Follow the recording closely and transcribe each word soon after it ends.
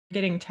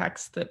getting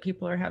texts that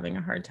people are having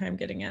a hard time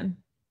getting in.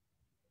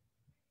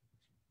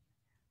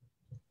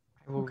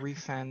 I will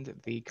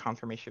resend the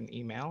confirmation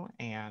email,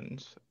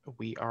 and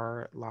we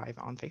are live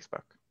on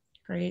Facebook.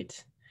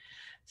 Great.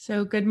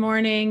 So good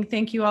morning.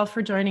 Thank you all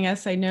for joining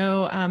us. I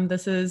know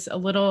this is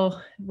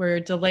we're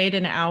delayed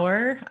an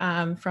hour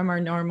from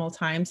our normal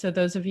time. So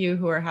those of you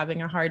who are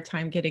having a hard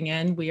time getting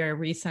in, we are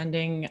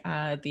resending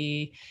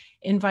the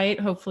invite.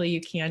 Hopefully you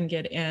can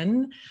get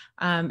in.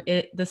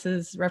 This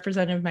is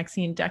Representative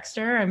Maxine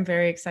Dexter. I'm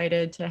very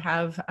excited to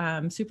have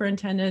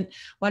Superintendent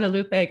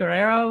Guadalupe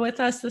Guerrero with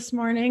us this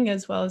morning,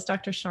 as well as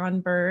Dr.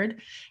 Shawn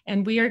Bird.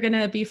 And we are going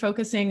to be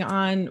focusing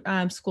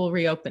on school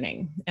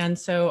reopening. And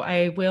so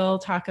I will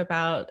talk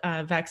about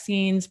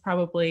vaccines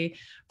probably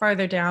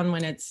farther down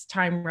when it's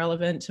time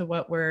relevant to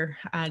what we're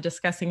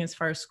discussing as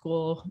far as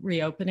school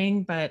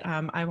reopening. But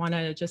I want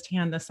to just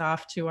hand this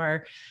off to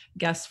our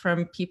guests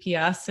from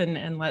PPS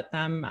and let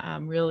them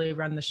really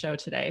run the show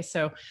today.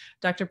 So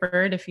Dr.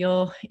 Bird, if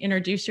you'll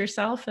introduce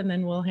yourself, and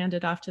then we'll hand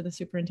it off to the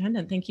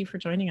superintendent. Thank you for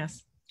joining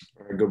us.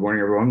 Good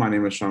morning, everyone. My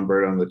name is Shawn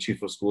Bird. I'm the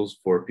Chief of Schools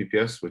for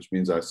PPS, which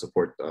means I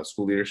support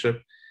school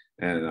leadership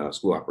and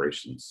school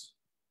operations.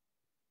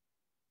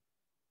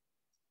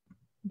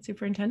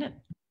 Superintendent.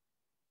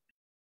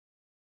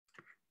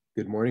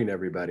 Good morning,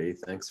 everybody.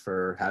 Thanks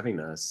for having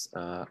us.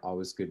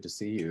 Always good to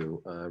see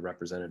you,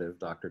 Representative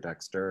Dr.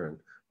 Dexter, and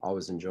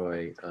always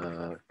enjoy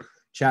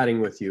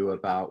chatting with you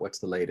about what's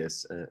the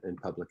latest in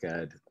public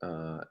ed,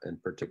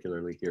 and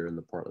particularly here in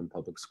the Portland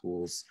Public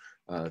Schools.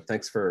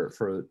 Thanks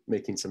for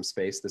making some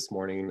space this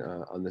morning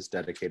on this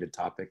dedicated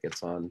topic.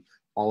 It's on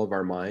all of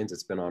our minds.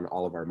 It's been on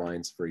all of our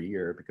minds for a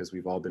year because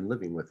we've all been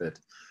living with it.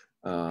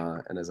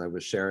 And as I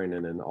was sharing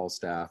in an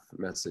all-staff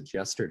message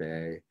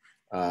yesterday,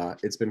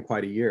 it's been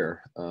quite a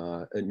year.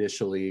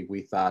 Initially,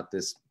 we thought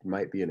this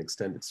might be an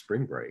extended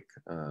spring break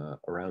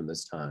around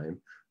this time.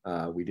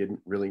 We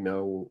didn't really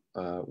know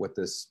what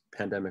this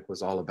pandemic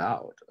was all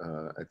about.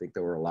 I think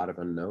there were a lot of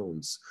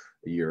unknowns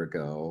a year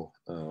ago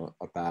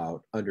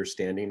about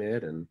understanding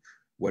it and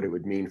what it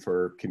would mean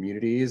for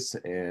communities.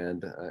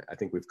 And I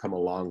think we've come a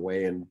long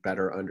way in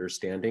better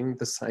understanding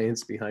the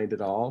science behind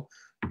it all.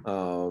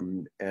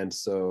 And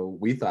so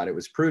we thought it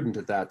was prudent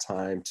at that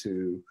time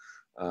to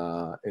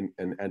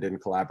and in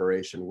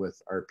collaboration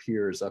with our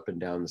peers up and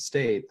down the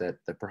state that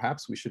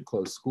perhaps we should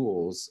close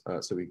schools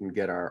so we can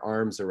get our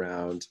arms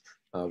around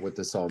what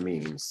this all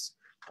means.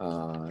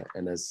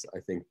 And as I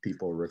think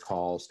people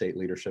recall, state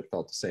leadership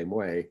felt the same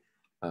way,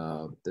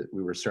 that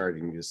we were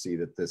starting to see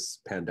that this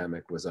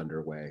pandemic was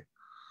underway.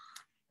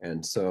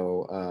 And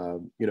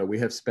so, we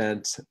have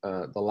spent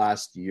the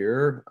last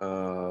year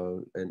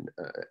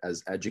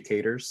as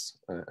educators,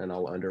 and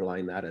I'll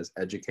underline that as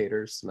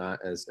educators, not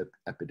as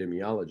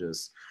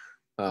epidemiologists,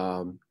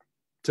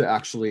 to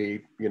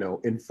actually,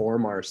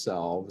 inform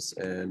ourselves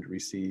and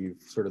receive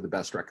sort of the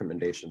best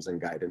recommendations and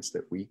guidance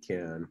that we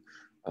can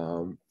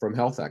from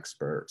health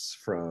experts,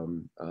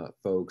 from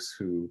folks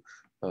who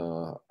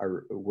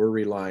we're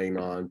relying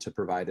on to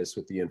provide us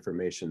with the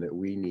information that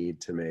we need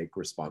to make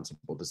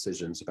responsible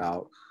decisions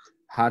about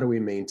how do we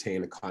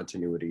maintain a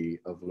continuity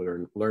of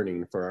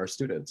learning for our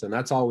students. And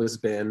that's always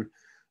been,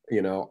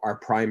 our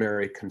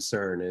primary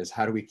concern is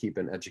how do we keep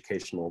an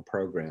educational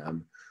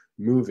program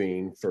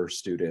moving for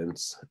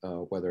students,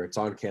 whether it's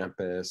on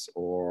campus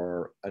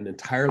or an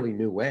entirely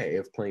new way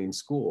of playing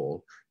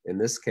school, in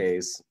this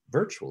case,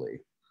 virtually.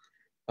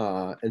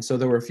 And so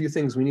there were a few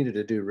things we needed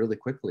to do really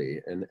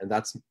quickly, and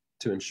that's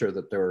to ensure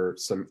that there were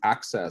some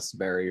access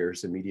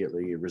barriers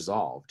immediately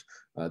resolved.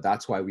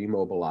 That's why we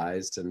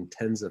mobilized and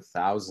tens of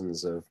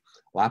thousands of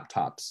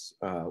laptops.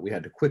 We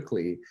had to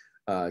quickly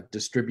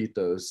distribute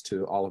those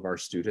to all of our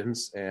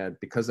students. And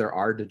because there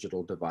are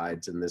digital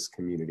divides in this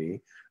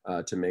community,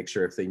 to make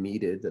sure if they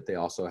needed that they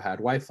also had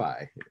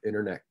Wi-Fi,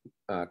 internet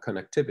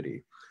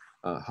connectivity,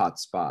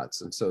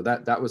 hotspots. And so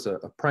that was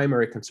a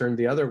primary concern.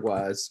 The other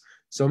was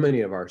so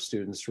many of our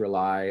students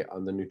rely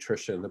on the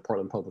nutrition the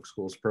Portland Public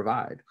Schools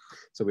provide.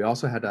 So we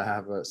also had to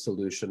have a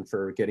solution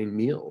for getting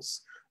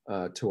meals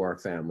to our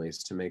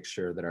families to make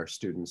sure that our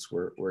students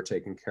were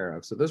taken care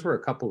of. So those were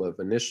a couple of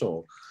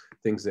initial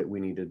things that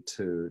we needed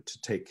to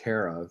take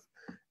care of.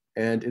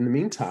 And in the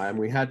meantime,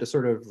 we had to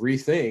sort of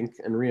rethink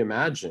and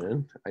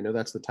reimagine. I know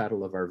that's the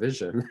title of our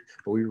vision,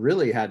 but we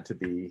really had to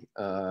be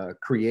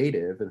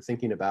creative in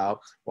thinking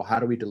about, well, how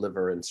do we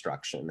deliver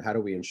instruction? How do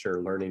we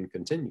ensure learning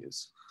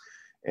continues?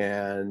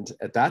 And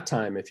at that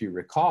time, if you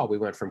recall, we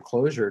went from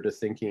closure to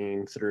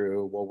thinking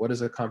through, well, what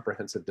does a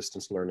comprehensive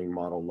distance learning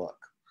model look?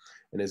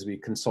 And as we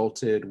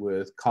consulted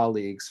with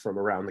colleagues from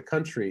around the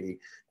country,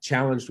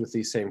 challenged with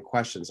these same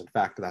questions. In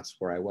fact, that's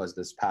where I was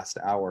this past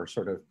hour,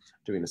 sort of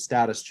doing a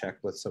status check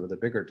with some of the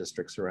bigger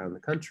districts around the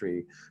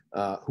country,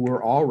 who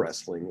were all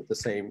wrestling with the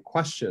same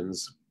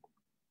questions.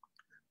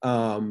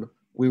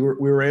 We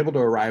were able to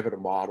arrive at a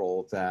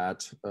model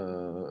that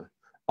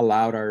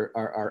allowed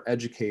our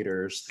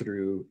educators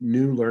through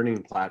new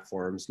learning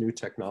platforms, new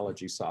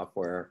technology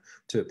software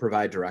to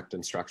provide direct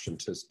instruction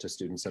to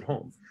students at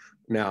home.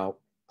 Now,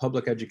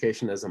 public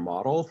education as a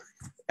model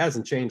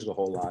hasn't changed a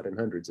whole lot in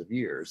hundreds of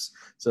years.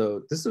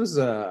 So this was,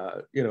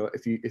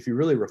 if you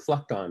really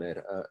reflect on it,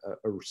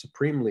 a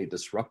supremely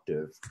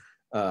disruptive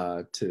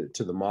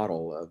to the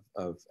model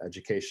of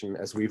education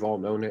as we've all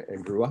known it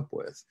and grew up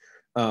with.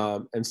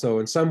 And so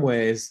in some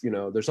ways,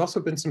 there's also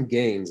been some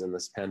gains in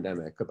this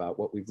pandemic about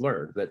what we've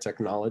learned, that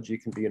technology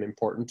can be an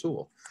important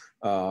tool.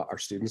 Our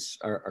students,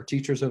 our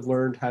teachers have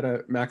learned how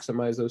to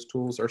maximize those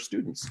tools. Our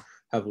students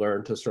have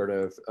learned to sort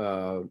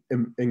of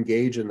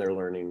engage in their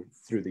learning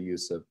through the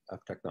use of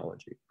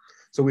technology.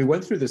 So we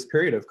went through this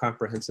period of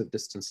comprehensive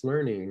distance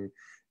learning.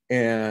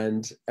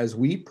 And as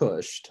we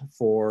pushed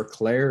for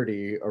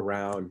clarity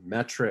around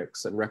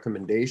metrics and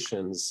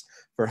recommendations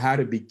for how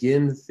to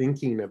begin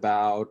thinking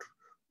about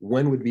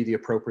when would be the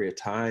appropriate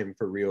time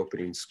for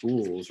reopening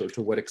schools, or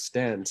to what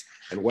extent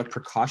and what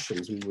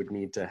precautions we would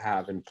need to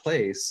have in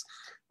place,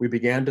 we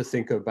began to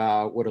think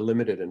about what a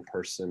limited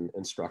in-person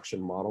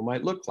instruction model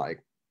might look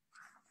like.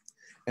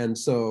 And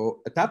so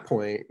at that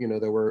point,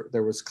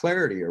 there was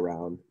clarity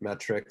around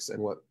metrics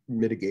and what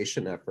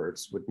mitigation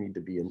efforts would need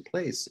to be in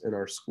place in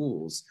our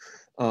schools.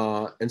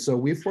 And so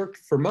we've worked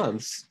for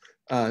months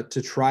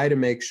to try to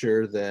make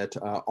sure that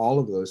all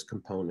of those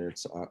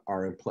components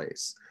are in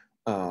place.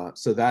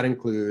 So that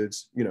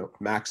includes,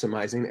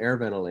 maximizing air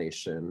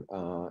ventilation,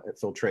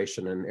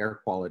 filtration, and air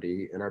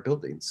quality in our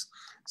buildings.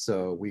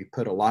 So we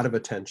put a lot of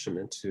attention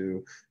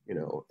into,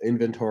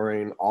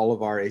 inventorying all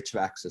of our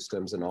HVAC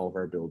systems in all of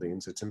our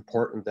buildings. It's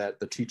important that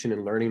the teaching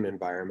and learning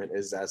environment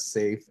is as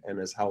safe and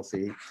as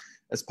healthy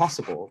as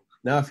possible.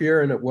 Now, if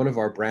you're in one of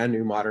our brand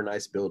new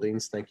modernized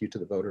buildings, thank you to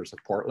the voters of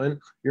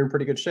Portland, you're in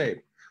pretty good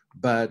shape.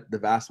 But the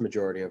vast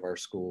majority of our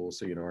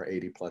schools, are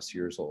 80+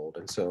 years old.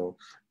 And so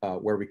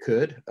where we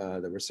could,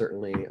 there was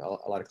certainly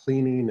a lot of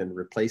cleaning and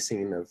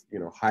replacing of,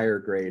 higher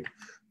grade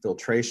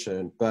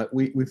filtration. But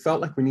we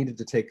felt like we needed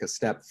to take a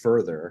step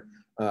further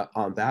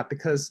on that,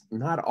 because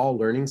not all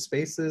learning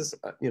spaces,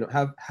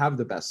 have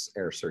the best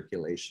air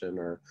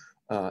circulation,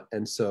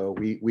 and so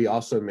we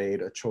also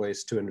made a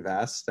choice to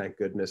invest, thank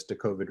goodness to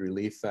COVID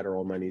relief,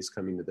 federal monies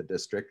coming to the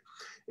district,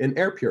 in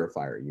air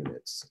purifier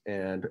units.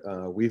 And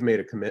we've made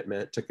a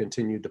commitment to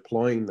continue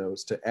deploying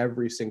those to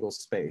every single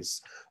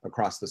space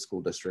across the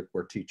school district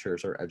where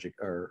teachers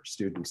or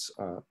students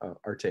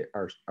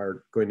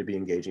are going to be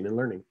engaging in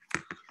learning.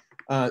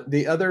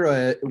 The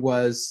other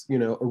was,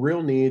 a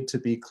real need to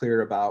be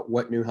clear about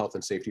what new health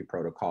and safety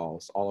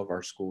protocols all of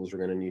our schools are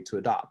going to need to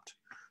adopt.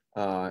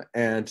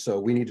 And so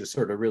we need to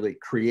sort of really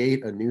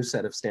create a new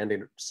set of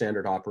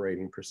standard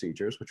operating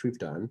procedures, which we've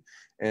done.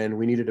 And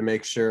we needed to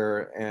make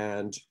sure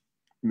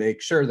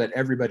that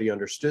everybody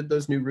understood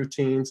those new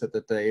routines,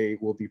 that they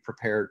will be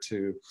prepared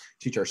to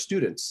teach our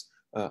students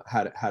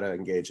how to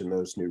engage in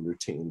those new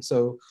routines.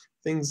 So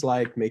things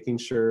like making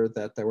sure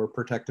that there were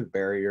protective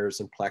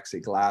barriers and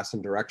plexiglass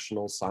and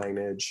directional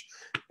signage,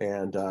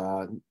 and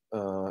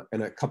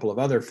a couple of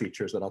other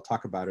features that I'll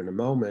talk about in a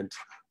moment.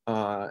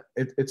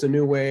 It's a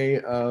new way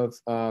of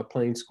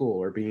playing school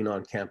or being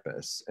on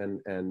campus,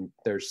 and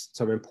there's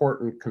some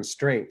important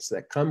constraints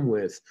that come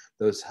with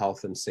those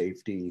health and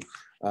safety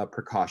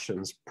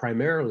precautions,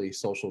 primarily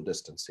social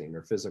distancing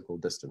or physical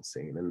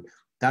distancing, and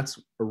that's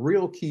a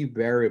real key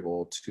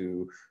variable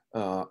to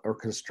or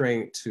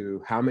constraint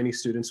to how many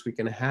students we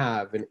can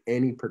have in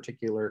any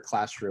particular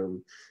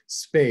classroom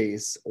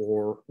space,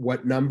 or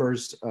what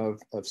numbers of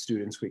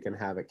students we can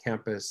have at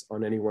campus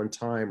on any one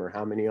time, or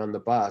how many on the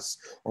bus,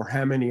 or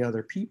how many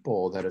other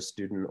people that a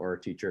student or a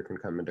teacher can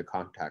come into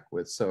contact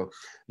with. So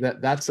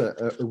that's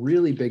a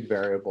really big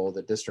variable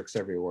that districts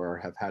everywhere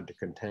have had to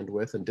contend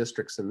with, and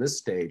districts in this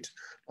state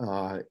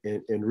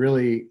in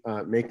really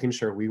making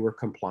sure we were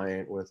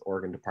compliant with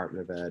Oregon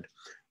Department of Ed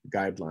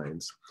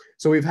guidelines.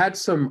 So we've had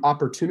some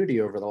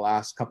opportunity over the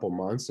last couple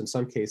months, in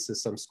some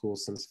cases, some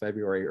schools since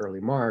February, early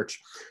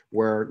March,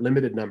 where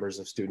limited numbers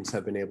of students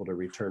have been able to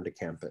return to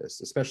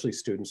campus, especially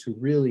students who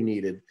really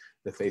needed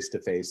the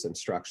face-to-face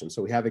instruction.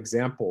 So we have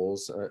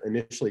examples,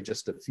 initially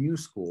just a few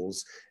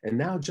schools, and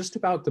now just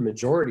about the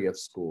majority of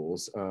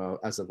schools,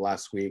 as of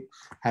last week,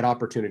 had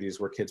opportunities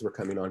where kids were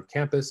coming on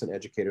campus and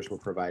educators were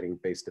providing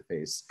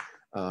face-to-face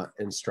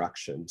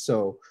instruction.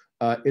 So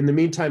in the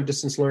meantime,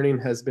 distance learning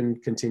has been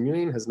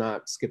continuing, has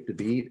not skipped a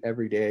beat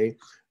every day.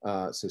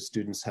 So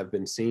students have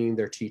been seeing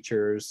their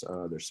teachers,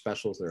 their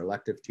specials, their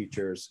elective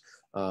teachers,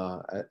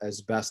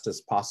 as best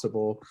as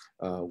possible.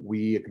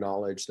 We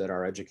acknowledge that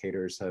our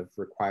educators have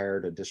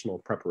required additional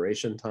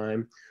preparation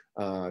time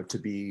to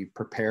be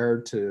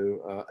prepared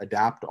to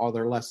adapt all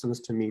their lessons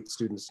to meet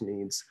students'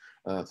 needs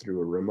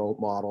through a remote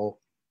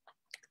model.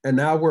 And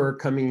now we're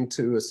coming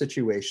to a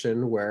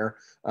situation where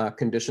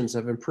conditions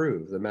have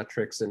improved. The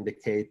metrics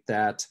indicate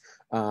that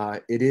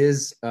it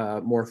is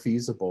more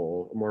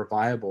feasible, more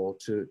viable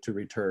to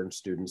return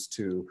students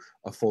to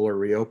a fuller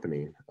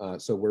reopening.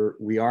 So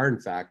we are in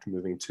fact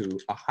moving to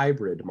a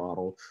hybrid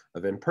model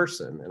of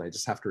in-person. And I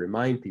just have to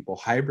remind people,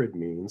 hybrid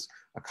means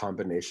a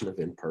combination of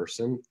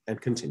in-person and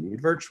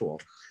continued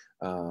virtual.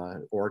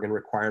 Oregon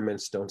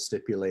requirements don't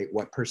stipulate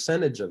what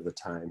percentage of the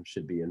time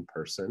should be in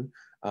person,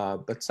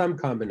 but some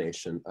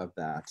combination of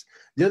that.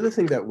 The other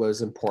thing that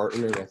was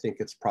important, and I think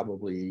it's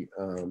probably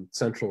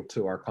central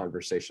to our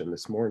conversation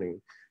this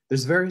morning,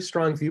 there's very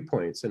strong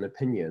viewpoints and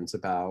opinions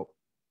about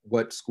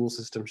what school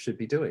systems should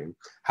be doing,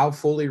 how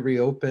fully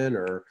reopen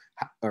or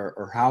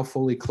how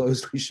fully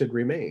closed we should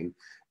remain.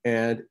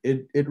 And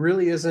it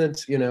really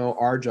isn't,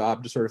 our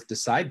job to sort of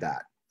decide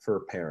that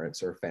for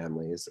parents or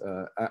families.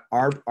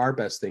 Our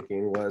best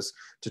thinking was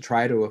to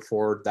try to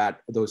afford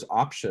those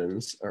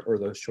options or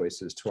those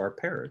choices to our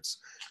parents.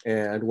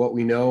 And what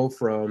we know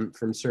from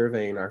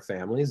surveying our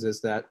families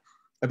is that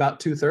about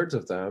 2/3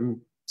 of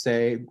them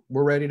say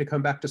we're ready to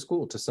come back to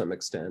school to some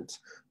extent.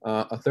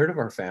 A third of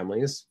our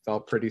families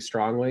felt pretty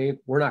strongly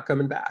we're not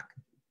coming back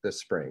this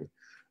spring.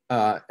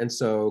 And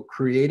so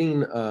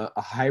creating a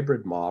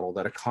hybrid model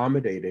that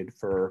accommodated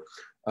for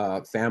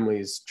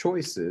families'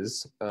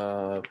 choices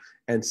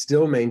and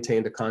still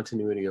maintained a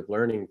continuity of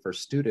learning for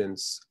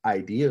students,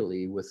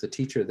 ideally with the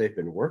teacher they've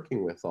been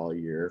working with all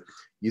year,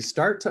 you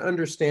start to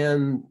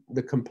understand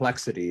the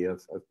complexity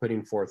of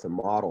putting forth a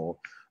model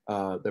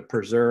that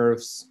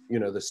preserves,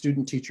 the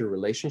student-teacher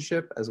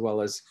relationship, as well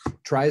as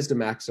tries to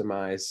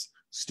maximize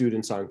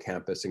students on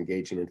campus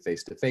engaging in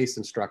face-to-face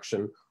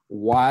instruction,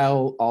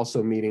 while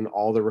also meeting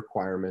all the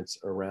requirements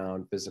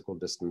around physical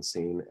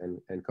distancing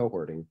and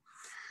cohorting.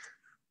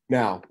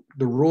 Now,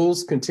 the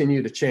rules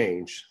continue to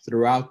change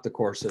throughout the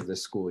course of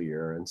this school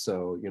year. And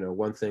so,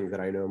 one thing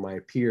that I know my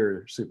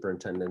peer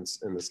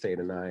superintendents in the state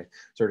and I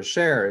sort of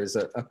share is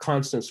a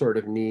constant sort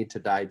of need to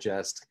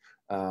digest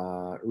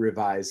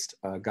revised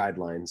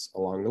guidelines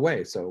along the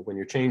way. So when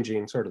you're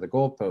changing sort of the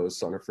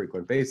goalposts on a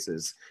frequent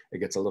basis, it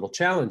gets a little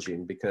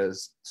challenging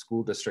because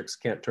school districts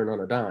can't turn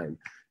on a dime.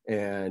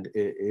 And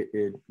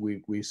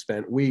we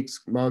spent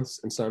weeks, months,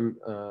 in some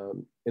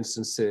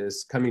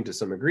instances, coming to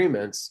some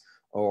agreements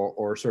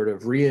or sort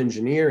of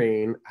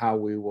re-engineering how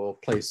we will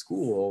play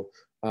school.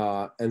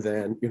 And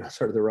then,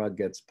 sort of the rug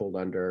gets pulled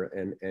under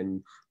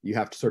and you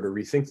have to sort of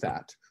rethink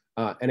that.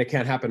 And it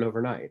can't happen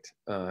overnight.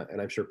 And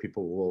I'm sure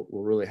people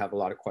will really have a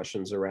lot of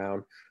questions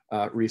around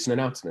recent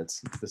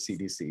announcements the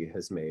CDC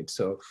has made.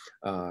 So,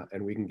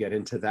 and we can get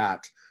into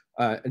that.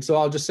 And so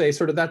I'll just say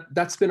sort of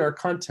that's been our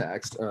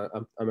context.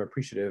 I'm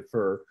appreciative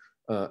for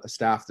a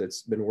staff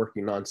that's been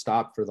working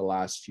nonstop for the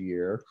last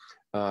year.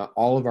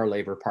 All of our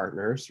labor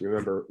partners,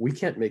 remember, we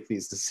can't make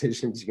these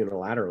decisions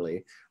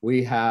unilaterally.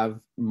 We have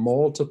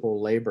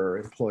multiple labor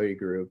employee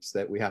groups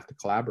that we have to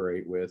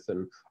collaborate with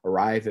and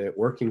arrive at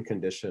working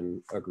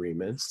condition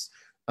agreements.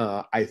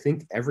 I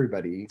think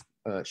everybody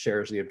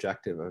shares the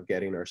objective of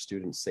getting our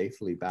students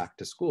safely back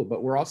to school,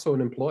 but we're also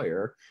an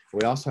employer.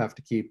 We also have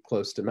to keep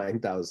close to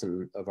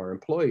 9,000 of our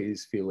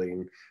employees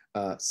feeling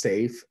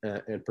safe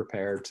and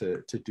prepared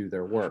to do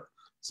their work.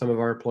 Some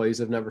of our employees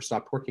have never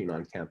stopped working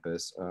on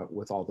campus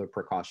with all the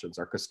precautions.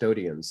 Our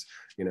custodians,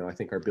 I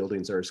think our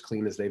buildings are as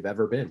clean as they've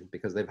ever been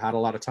because they've had a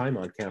lot of time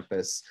on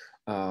campus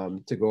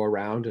to go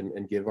around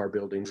and give our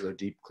buildings the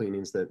deep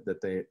cleanings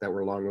that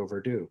were long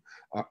overdue.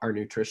 Our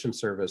nutrition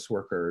service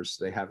workers,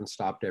 they haven't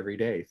stopped every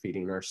day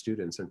feeding our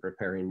students and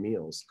preparing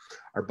meals.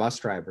 Our bus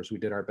drivers, we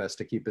did our best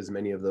to keep as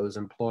many of those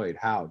employed.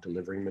 How?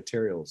 Delivering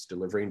materials,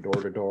 delivering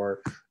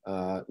door-to-door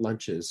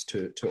lunches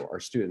to our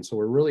students. So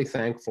we're really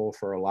thankful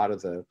for a lot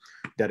of the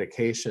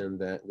dedication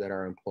that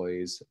our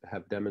employees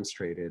have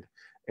demonstrated.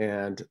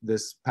 And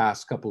this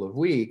past couple of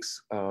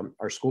weeks,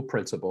 our school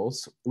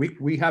principals,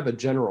 we have a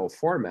general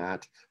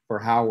format for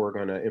how we're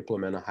going to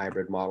implement a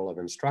hybrid model of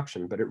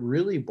instruction, but it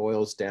really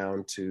boils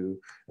down to,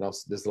 and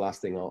this is the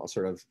last thing I'll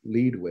sort of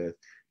lead with,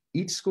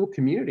 each school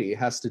community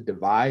has to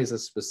devise a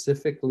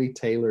specifically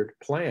tailored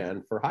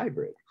plan for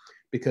hybrid,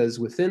 because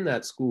within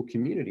that school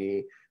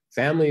community,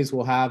 families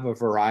will have a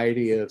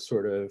variety of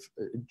sort of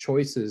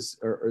choices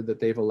or that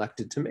they've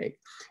elected to make.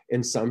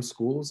 In some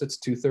schools, it's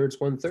 2/3,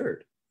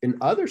 1/3. In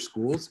other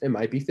schools, it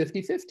might be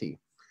 50-50.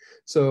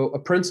 So a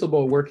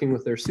principal working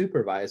with their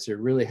supervisor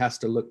really has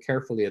to look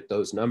carefully at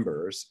those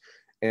numbers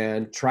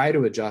and try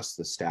to adjust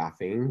the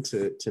staffing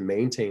to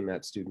maintain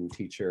that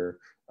student-teacher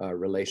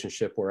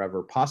relationship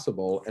wherever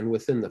possible. And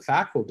within the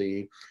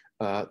faculty,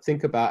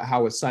 think about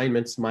how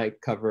assignments might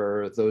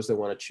cover those that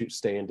want to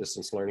stay in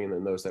distance learning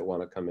and those that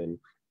want to come in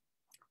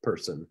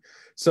person.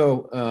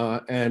 So,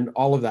 and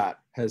all of that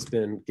has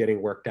been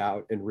getting worked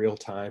out in real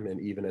time and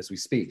even as we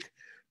speak.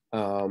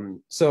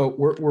 So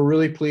we're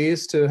really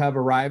pleased to have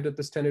arrived at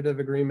this tentative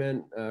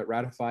agreement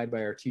ratified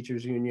by our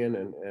teachers union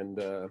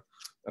and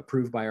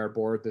approved by our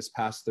board this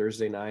past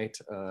Thursday night.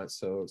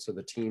 So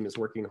the team is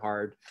working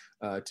hard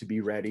to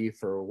be ready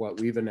for what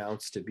we've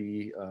announced to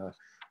be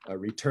a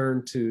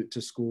return to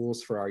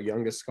schools for our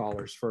youngest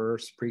scholars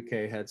first,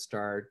 pre-K, Head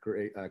Start,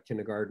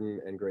 kindergarten,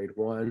 and grade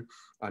 1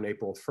 on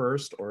April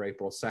 1st or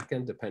April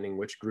 2nd, depending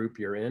which group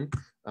you're in.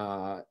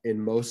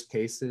 In most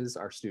cases,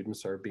 our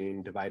students are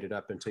being divided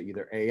up into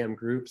either AM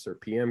groups or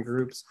PM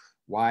groups.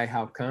 Why?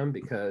 How come?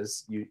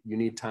 Because you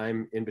need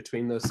time in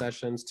between those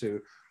sessions to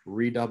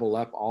redouble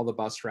up all the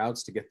bus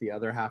routes to get the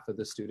other half of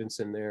the students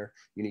in there.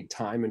 You need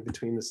time in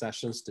between the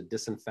sessions to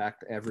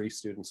disinfect every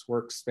student's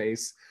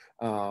workspace,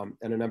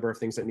 and a number of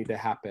things that need to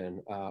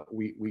happen.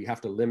 We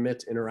have to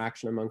limit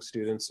interaction among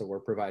students, so we're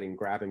providing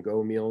grab and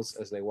go meals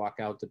as they walk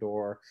out the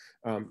door.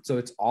 So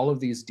it's all of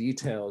these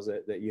details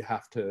that you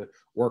have to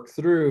work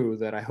through,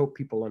 that I hope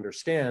people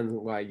understand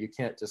why you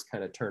can't just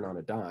kind of turn on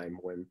a dime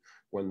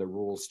when the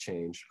rules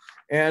change.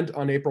 And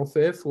on April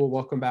 5th, we'll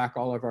welcome back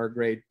all of our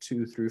grade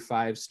 2 through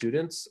 5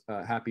 students.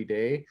 Happy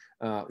day.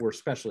 We're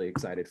especially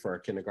excited for our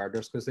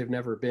kindergartners because they've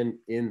never been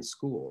in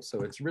school.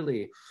 So it's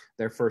really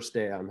their first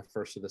day on the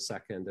 1st or the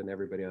 2nd, and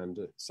everybody on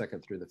the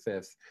 2nd through the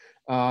 5th.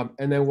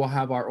 And then we'll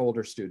have our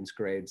older students,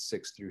 grades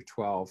 6 through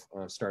 12,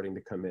 starting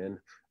to come in.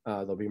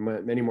 There'll be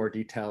many more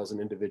details and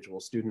individual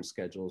student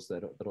schedules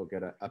that'll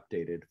get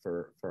updated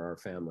for our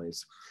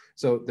families.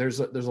 So there's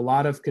a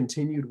lot of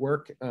continued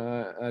work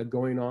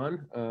going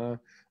on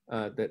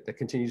that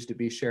continues to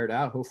be shared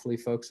out. Hopefully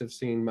folks have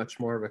seen much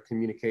more of a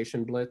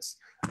communication blitz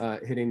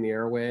hitting the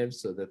airwaves,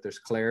 so that there's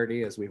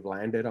clarity as we've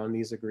landed on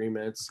these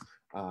agreements.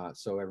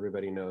 So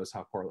everybody knows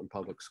how Portland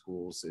Public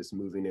Schools is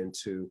moving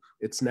into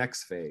its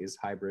next phase,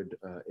 hybrid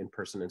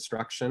in-person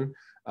instruction.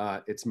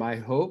 It's my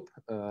hope,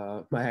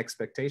 my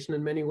expectation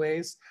in many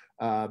ways,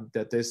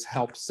 that this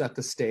helps set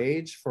the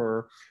stage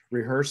for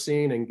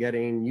rehearsing and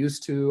getting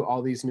used to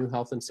all these new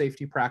health and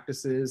safety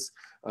practices.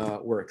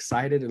 We're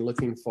excited and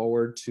looking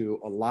forward to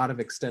a lot of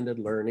extended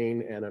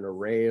learning and an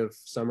array of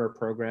summer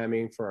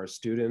programming for our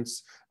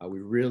students.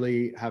 We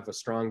really have a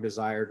strong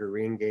desire to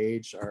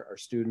re-engage our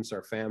students,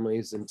 our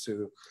families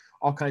into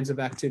all kinds of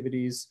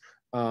activities.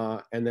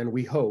 And then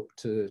we hope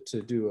to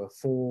do a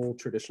full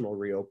traditional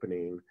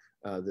reopening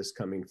this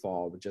coming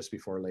fall, just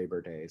before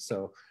Labor Day.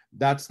 So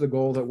that's the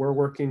goal that we're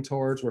working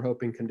towards. We're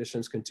hoping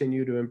conditions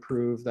continue to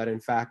improve, that in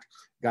fact,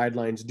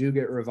 guidelines do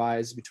get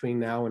revised between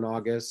now and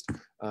August,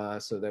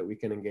 so that we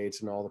can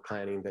engage in all the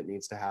planning that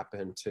needs to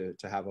happen to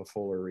have a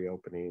fuller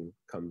reopening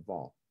come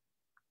fall.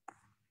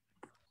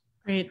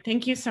 Great,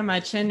 thank you so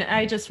much. And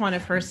I just want to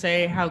first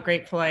say how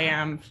grateful I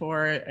am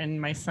for, and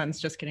my son's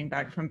just getting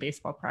back from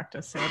baseball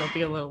practice, so it'll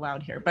be a little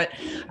loud here, but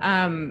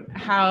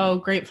how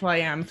grateful I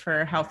am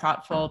for how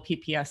thoughtful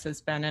PPS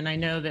has been. And I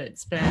know that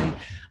it's been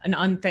an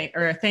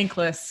a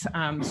thankless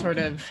sort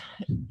of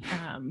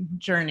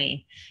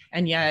journey.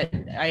 And yet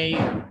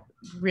I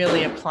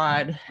really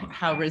applaud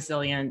how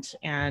resilient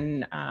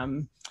and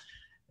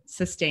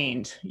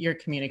sustained your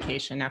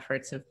communication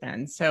efforts have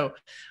been. So,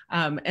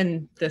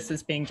 and this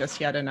is being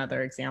just yet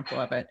another example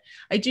of it.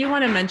 I do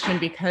want to mention,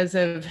 because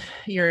of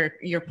your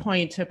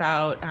point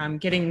about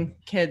getting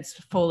kids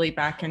fully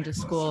back into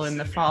school in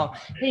the fall.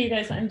 Hey, you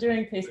guys, I'm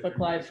doing Facebook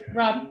Live.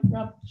 Rob,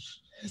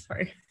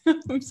 sorry.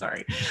 I'm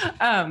sorry.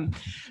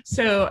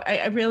 So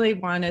I really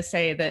want to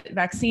say that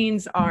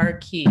vaccines are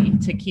key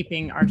to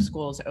keeping our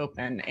schools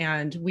open.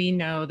 And we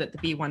know that the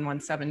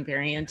B.1.1.7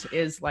 variant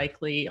is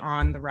likely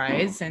on the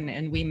rise,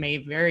 and we may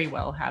very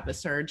well have a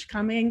surge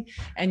coming.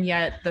 And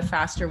yet the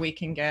faster we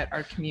can get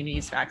our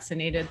communities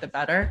vaccinated, the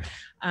better.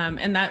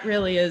 And that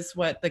really is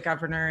what the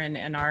governor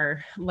and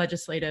our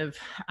legislative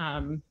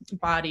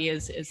body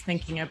is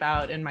thinking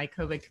about, in my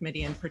COVID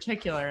committee in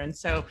particular. And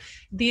so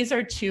these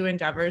are two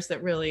endeavors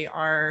that really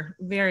are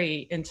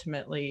very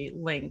intimately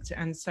linked.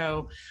 And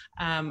so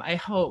I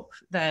hope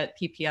that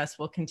PPS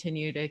will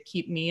continue to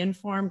keep me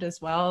informed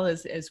as well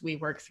as we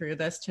work through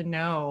this, to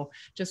know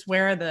just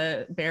where are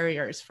the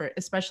barriers for,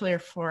 especially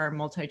for our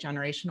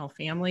multi-generational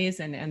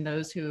families and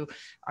those who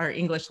are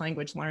English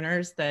language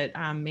learners that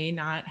may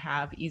not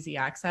have easy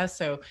access.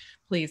 So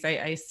please,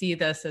 I see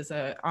this as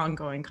an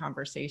ongoing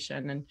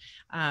conversation.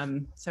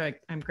 And so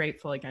I'm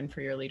grateful again for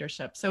your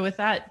leadership. So with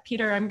that,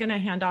 Peter, I'm going to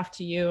hand off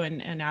to you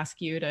and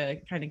ask you to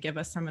kind of give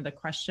us some of the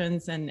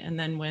questions. And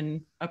then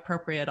when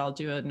appropriate, I'll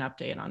do an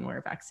update on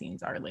where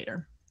vaccines are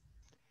later.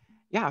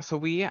 Yeah, so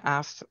we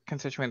asked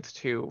constituents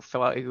to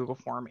fill out a Google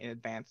form in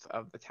advance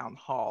of the town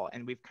hall,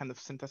 and we've kind of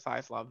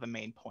synthesized a lot of the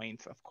main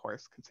points. Of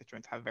course,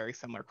 constituents have very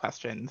similar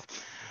questions.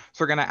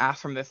 So we're going to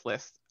ask from this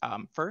list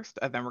first,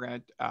 and then we're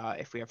going to,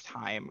 if we have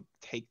time,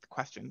 take the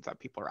questions that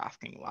people are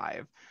asking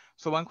live.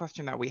 So one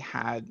question that we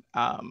had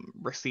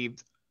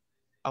received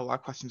a lot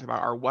of questions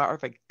about are, what are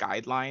the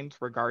guidelines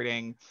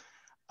regarding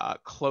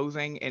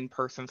closing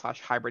in-person /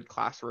 hybrid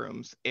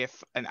classrooms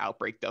if an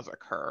outbreak does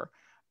occur?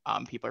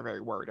 People are very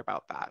worried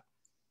about that.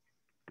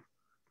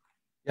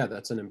 Yeah,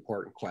 that's an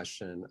important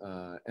question.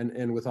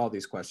 And with all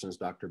these questions,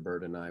 Dr.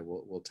 Bird and I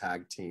will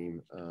tag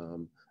team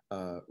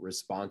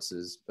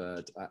responses,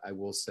 but I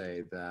will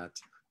say that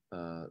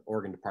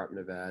Oregon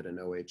Department of Ed and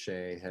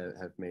OHA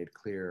have made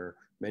clear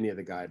many of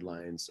the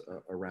guidelines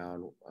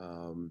around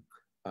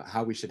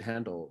how we should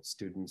handle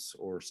students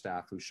or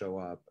staff who show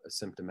up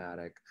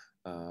asymptomatic,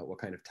 what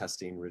kind of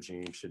testing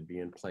regime should be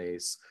in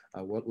place,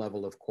 what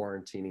level of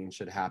quarantining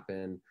should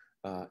happen,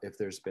 if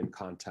there's been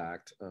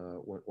contact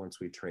once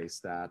we trace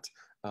that.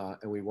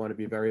 And we want to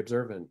be very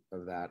observant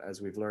of that.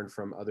 As we've learned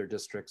from other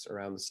districts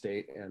around the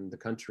state and the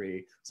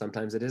country,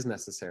 sometimes it is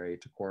necessary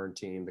to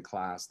quarantine the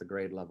class, the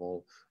grade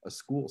level, a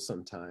school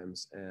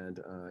sometimes. And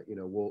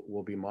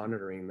we'll be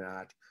monitoring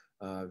that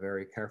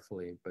very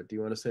carefully. But do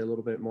you want to say a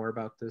little bit more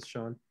about this,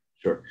 Shawn?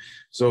 Sure.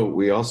 So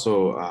we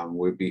also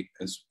would be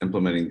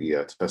implementing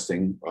the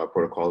testing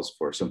protocols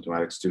for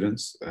symptomatic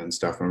students and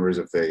staff members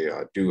if they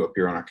do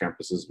appear on our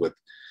campuses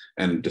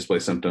and display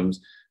symptoms.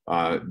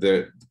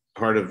 The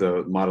part of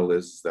the model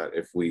is that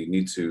if we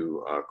need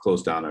to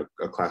close down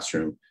a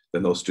classroom,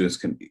 then those students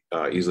can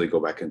easily go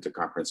back into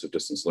comprehensive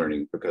distance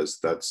learning, because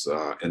that's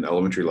in the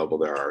elementary level,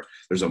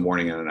 there's a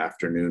morning and an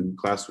afternoon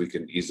class. We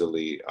can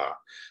easily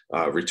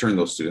return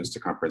those students to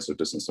comprehensive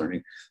distance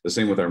learning. The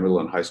same with our middle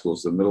and high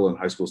schools. The middle and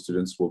high school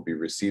students will be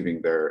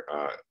receiving their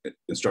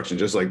instruction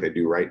just like they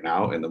do right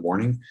now in the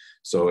morning.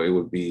 So it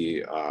would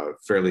be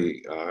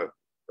fairly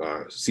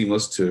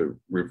seamless to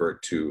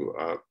revert to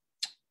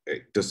a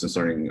distance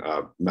learning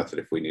method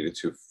if we needed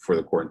to for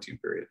the quarantine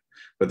period.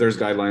 But there's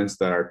guidelines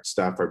that our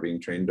staff are being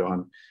trained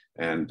on,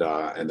 and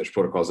there's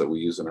protocols that we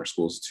use in our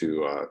schools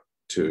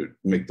to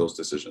make those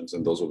decisions,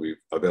 and those will be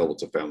available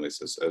to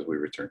families as we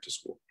return to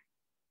school.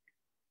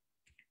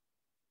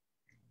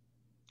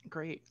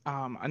 Great.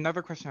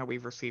 Another question that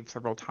we've received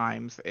several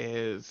times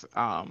is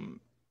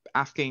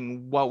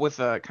asking what was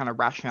the kind of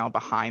rationale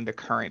behind the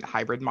current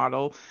hybrid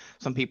model.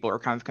 Some people are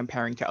kind of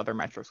comparing to other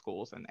metro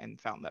schools and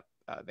found that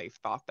they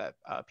thought that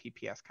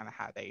PPS kind of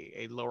had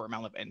a lower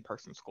amount of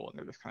in-person school, and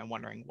they're just kind of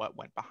wondering what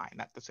went behind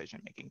that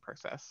decision-making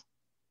process.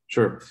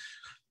 Sure.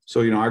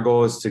 So, our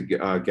goal is to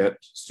get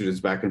students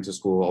back into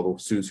school, all the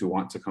students who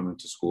want to come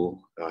into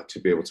school, to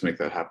be able to make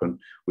that happen.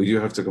 We do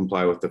have to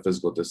comply with the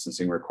physical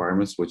distancing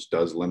requirements, which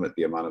does limit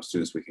the amount of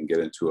students we can get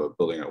into a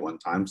building at one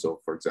time.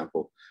 So, for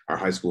example, our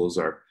high schools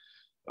are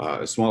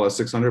as small as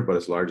 600, but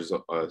as large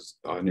as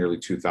nearly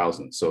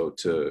 2,000. So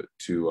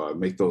to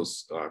make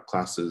those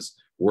classes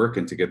work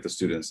and to get the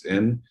students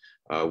in,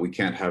 we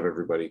can't have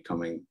everybody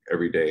coming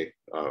every day,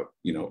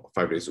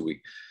 5 days a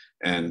week.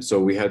 And so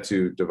we had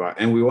to divide,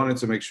 and we wanted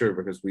to make sure,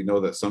 because we know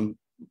that some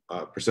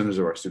percentage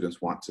of our students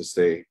want to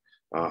stay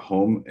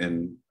home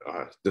in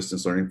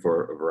distance learning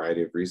for a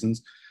variety of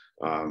reasons.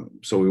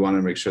 So we wanted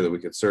to make sure that we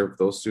could serve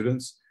those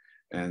students.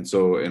 And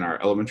so in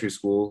our elementary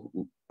school,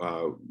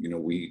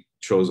 we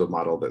chose a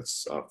model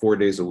that's 4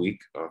 days a week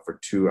for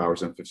 2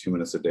 hours and 15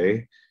 minutes a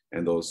day.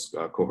 And those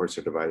cohorts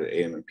are divided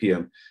AM and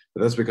PM.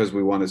 But that's because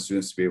we wanted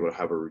students to be able to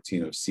have a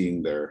routine of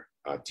seeing their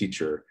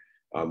teacher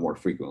more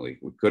frequently.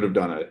 We could have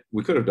done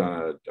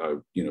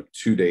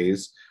 2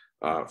 days,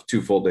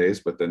 2 full days,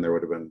 but then there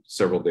would have been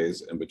several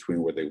days in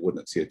between where they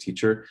wouldn't see a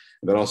teacher.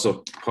 And that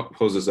also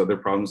poses other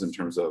problems in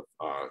terms of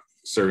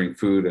serving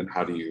food, and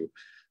how do you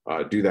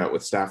do that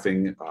with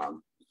staffing.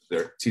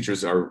 Their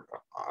teachers are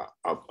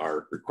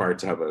required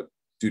to have a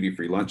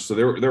duty-free lunch. So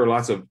there are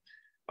lots of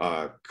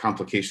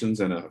complications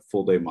in a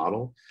full day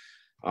model.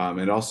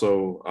 And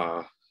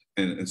also,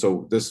 and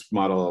so this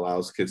model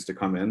allows kids to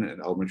come in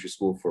elementary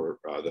school for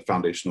the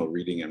foundational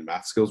reading and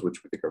math skills,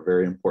 which we think are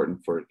very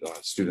important for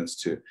students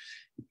to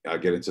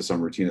get into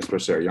some routine,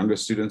 especially our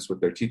youngest students with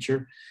their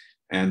teacher.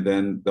 And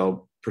then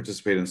they'll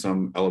participate in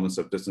some elements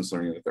of distance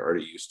learning that they're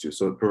already used to.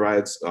 So it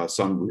provides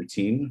some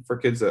routine for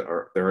kids that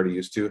they're already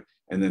used to,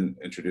 and then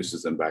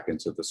introduces them back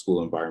into the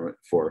school environment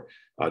for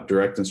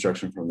direct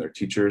instruction from their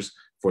teachers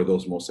for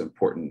those most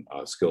important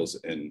skills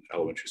in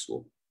elementary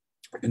school.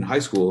 In high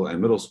school and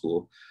middle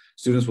school,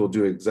 students will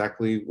do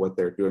exactly what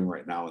they're doing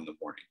right now in the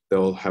morning.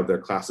 They'll have their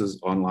classes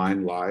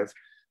online live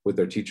with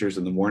their teachers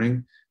in the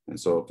morning. And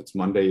so if it's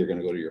Monday, you're going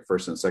to go to your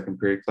first and second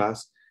period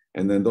class.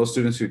 And then those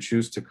students who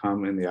choose to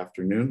come in the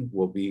afternoon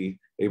will be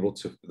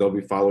they'll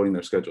be following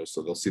their schedule.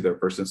 So they'll see their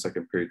first and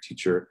second period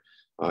teacher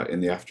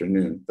in the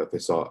afternoon that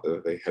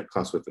they had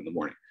class with in the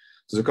morning.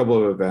 So there's a couple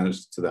of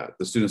advantages to that.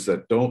 The students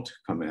that don't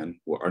come in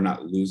are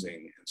not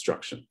losing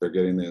instruction. They're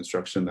getting the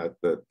instruction that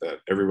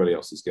everybody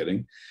else is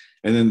getting.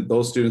 And then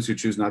those students who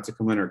choose not to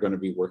come in are going to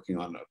be working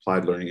on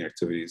applied learning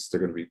activities. They're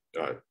going to be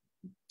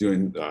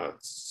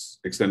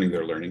extending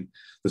their learning.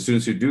 The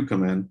students who do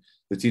come in,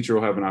 the teacher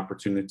will have an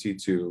opportunity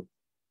to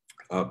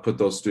put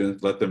those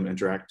students, let them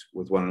interact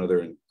with one another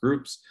in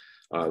groups,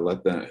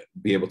 let them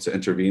be able to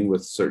intervene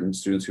with certain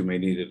students who may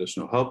need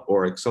additional help,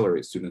 or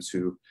accelerate students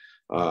who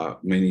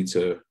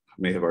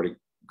may have already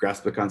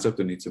grasped the concept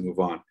and need to move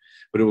on.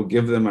 But it will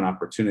give them an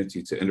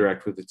opportunity to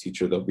interact with the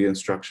teacher. There'll be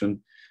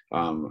instruction.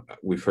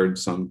 We've heard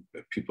some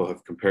people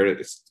have compared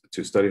it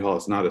to study hall.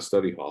 It's not a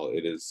study hall.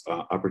 It is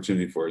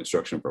opportunity for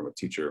instruction from a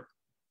teacher.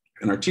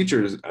 And our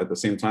teachers at the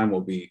same time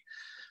will be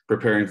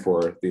preparing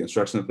for the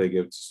instruction that they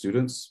give to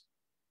students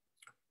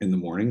in the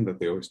morning that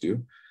they always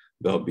do.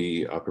 They'll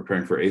be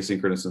preparing for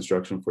asynchronous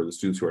instruction for the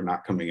students who are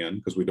not coming in,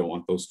 because we don't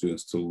want those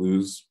students to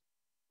lose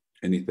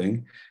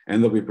anything.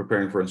 And they'll be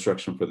preparing for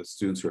instruction for the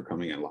students who are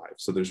coming in live.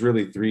 So there's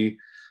really three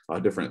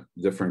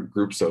different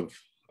groups of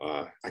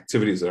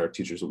activities that our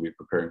teachers will be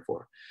preparing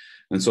for.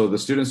 And so the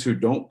students who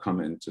don't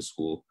come into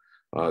school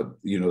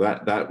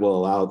that will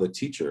allow the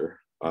teacher,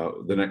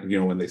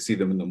 when they see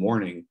them in the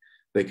morning,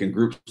 they can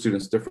group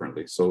students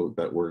differently, so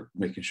that we're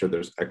making sure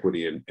there's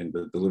equity in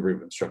the delivery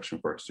of instruction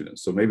for our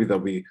students. So maybe they'll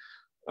be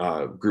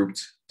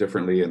grouped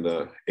differently in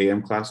the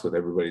AM class with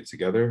everybody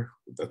together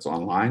that's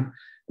online.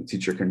 The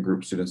teacher can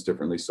group students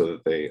differently so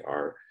that they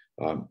are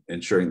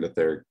ensuring that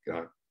they're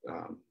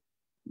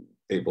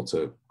able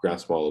to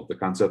grasp all of the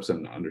concepts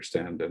and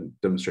understand and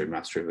demonstrate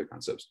mastery of the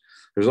concepts.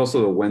 There's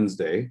also the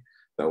Wednesday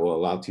that will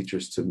allow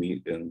teachers to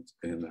meet and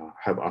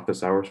have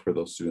office hours for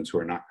those students who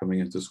are not coming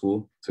into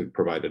school to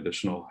provide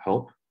additional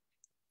help.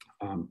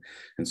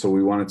 And so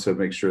we wanted to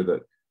make sure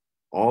that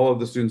all of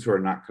the students who are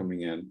not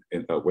coming in,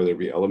 whether it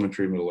be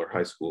elementary, middle, or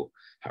high school,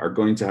 are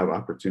going to have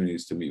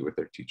opportunities to meet with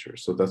their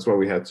teachers. So that's why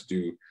we had to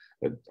do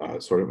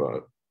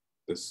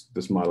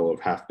this model of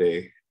half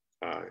day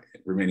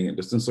remaining in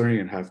distance learning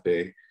and half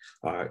day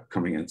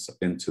coming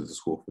into the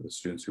school for the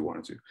students who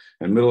wanted to.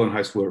 And middle and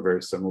high school are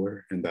very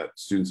similar in that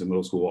students in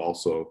middle school will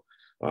also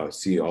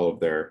see all of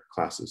their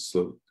classes.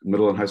 So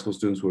middle and high school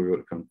students will be able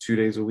to come 2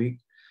 days a week,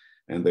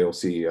 and they will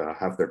see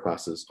half their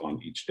classes on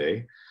each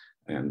day.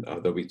 And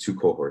there'll be 2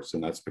 cohorts,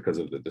 and that's because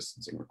of the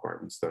distancing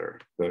requirements that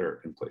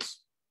are in place.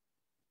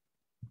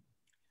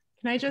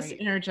 Can I just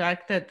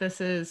interject that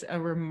this is a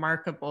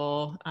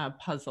remarkable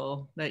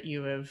puzzle that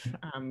you have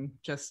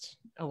just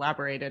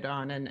elaborated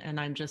on, and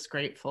I'm just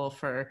grateful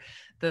for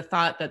the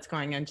thought that's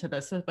going into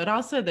this, but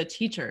also the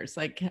teachers.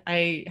 Like,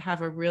 I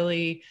have a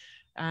really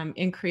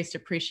increased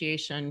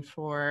appreciation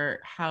for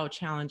how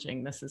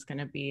challenging this is going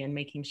to be and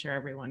making sure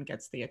everyone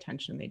gets the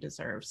attention they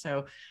deserve.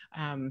 So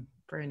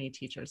for any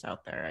teachers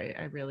out there,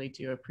 I really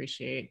do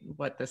appreciate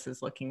what this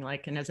is looking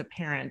like. And as a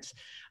parent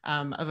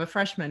of a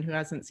freshman who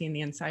hasn't seen the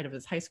inside of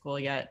his high school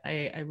yet,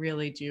 I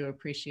really do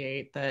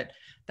appreciate that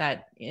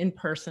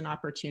in-person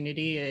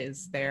opportunity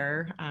is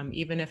there,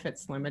 even if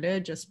it's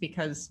limited, just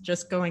because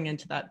just going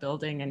into that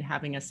building and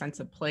having a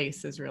sense of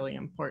place is really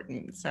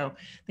important. So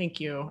thank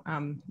you,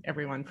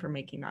 everyone, for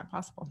making that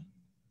possible.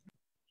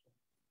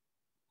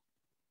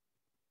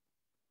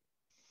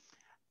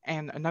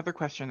 And another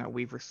question that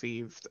we've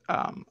received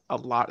a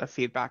lot of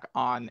feedback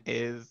on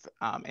is,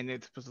 and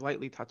it was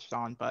lightly touched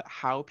on, but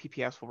how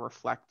PPS will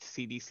reflect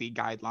CDC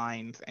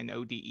guidelines and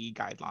ODE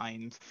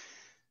guidelines.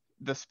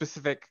 The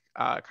specific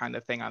kind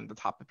of thing on the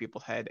top of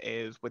people's head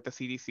is with the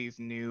CDC's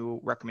new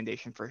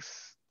recommendation for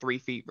 3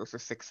 feet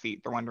versus 6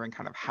 feet, they're wondering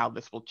kind of how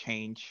this will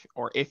change,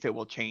 or if it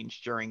will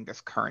change during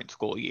this current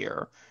school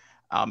year,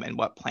 and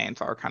what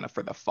plans are kind of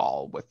for the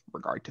fall with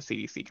regard to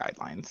CDC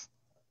guidelines.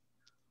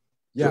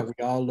 Yeah, we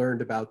all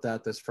learned about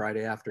that this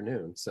Friday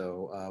afternoon.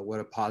 So what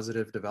a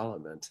positive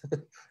development.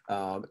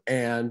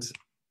 And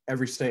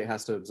every state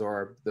has to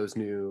absorb those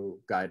new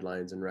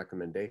guidelines and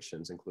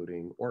recommendations,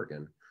 including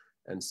Oregon.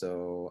 And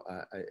so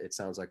it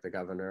sounds like the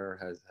governor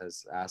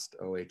has asked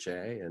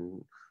OHA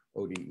and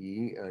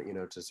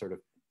ODE, to sort of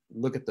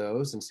look at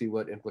those and see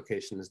what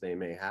implications they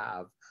may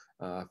have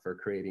for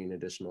creating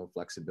additional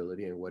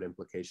flexibility and what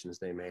implications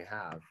they may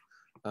have.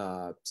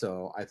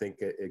 So I think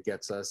it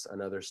gets us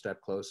another step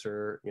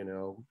closer,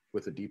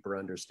 with a deeper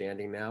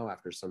understanding now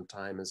after some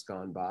time has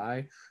gone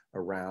by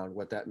around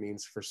what that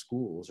means for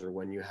schools, or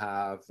when you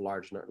have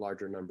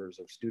larger numbers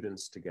of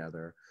students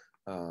together.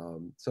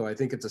 So I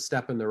think it's a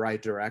step in the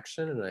right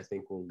direction, and I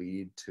think will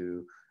lead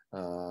to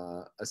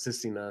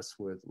assisting us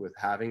with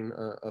having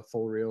a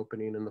full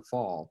reopening in the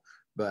fall.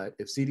 But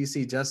if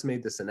CDC just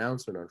made this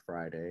announcement on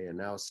Friday, and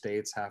now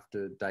states have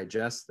to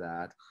digest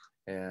that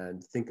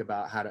and think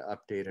about how to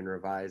update and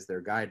revise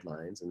their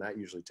guidelines, and that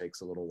usually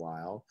takes a little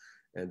while,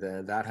 and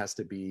then that has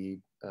to be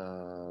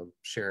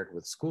shared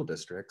with school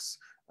districts.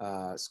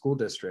 School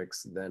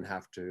districts then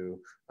have to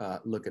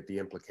look at the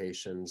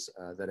implications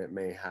that it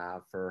may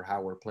have for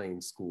how we're playing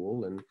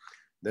school, and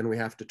then we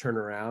have to turn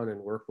around and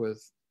work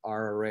with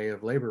our array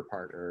of labor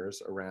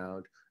partners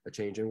around a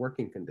change in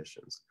working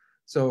conditions.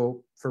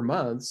 So for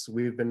months,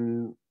 we've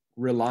been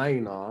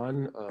relying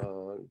on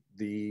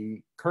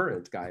the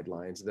current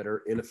guidelines that are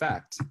in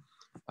effect.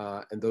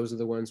 And those are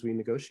the ones we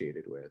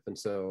negotiated with. And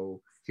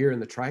so here in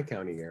the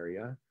Tri-County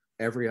area,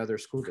 every other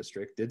school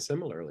district did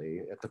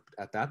similarly.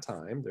 At that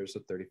time, there's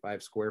a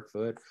 35 square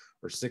foot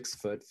or 6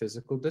 foot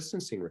physical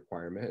distancing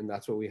requirement, and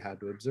that's what we had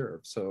to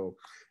observe. So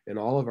in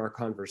all of our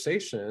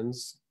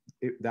conversations,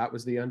 that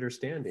was the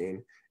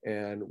understanding.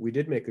 And we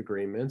did make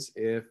agreements.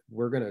 If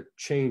we're going to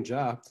change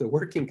up the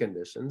working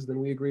conditions, then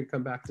we agree to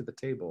come back to the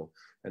table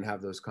and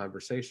have those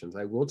conversations.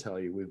 I will tell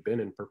you, we've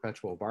been in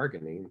perpetual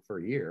bargaining for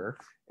a year,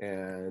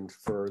 and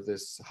for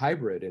this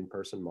hybrid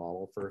in-person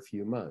model for a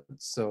few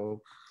months.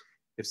 So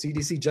if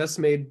CDC just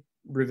made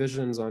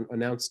revisions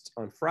announced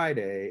on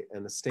Friday,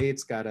 and the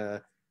state's got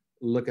to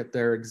look at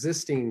their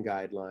existing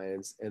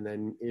guidelines and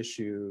then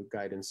issue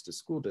guidance to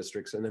school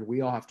districts, and then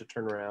we all have to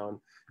turn around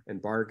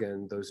and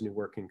bargain those new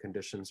working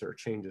conditions or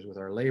changes with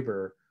our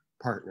labor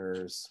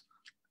partners,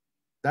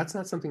 that's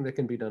not something that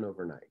can be done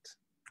overnight.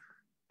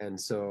 And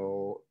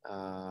so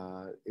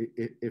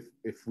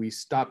if we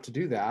stop to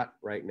do that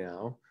right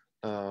now,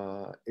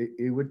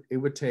 it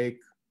would take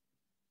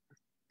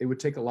it would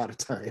take a lot of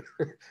time.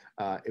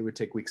 It would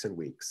take weeks and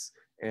weeks.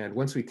 And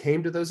once we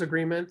came to those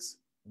agreements,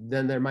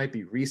 then there might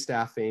be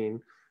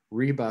restaffing,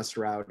 rebus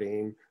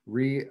routing,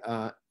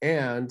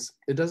 and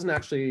it doesn't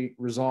actually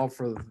resolve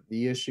for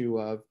the issue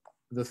of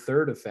the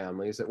third of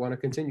families that want to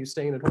continue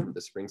staying at home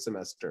this spring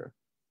semester.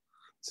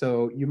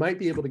 So you might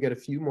be able to get a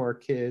few more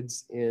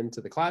kids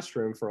into the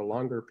classroom for a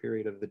longer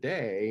period of the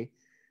day,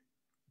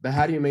 but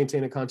how do you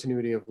maintain a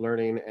continuity of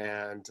learning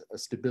and a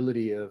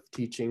stability of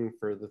teaching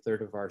for the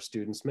third of our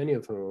students, many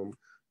of whom,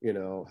 you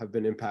know, have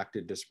been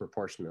impacted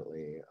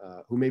disproportionately,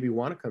 who maybe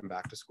want to come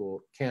back to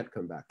school, can't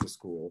come back to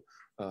school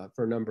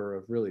for a number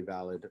of really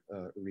valid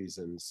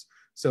reasons.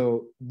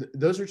 So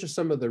those are just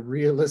some of the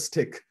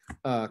realistic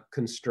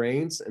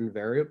constraints and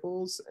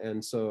variables.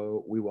 And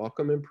so we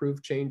welcome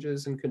improved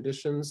changes and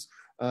conditions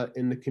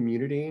in the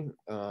community.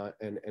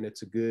 And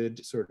it's a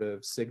good sort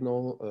of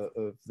signal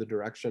of the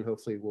direction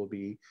hopefully we'll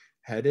be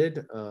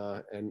headed.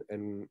 And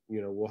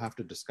you know, we'll have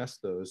to discuss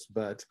those.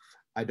 But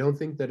I don't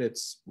think that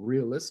it's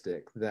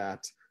realistic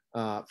that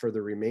for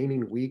the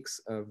remaining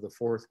weeks of the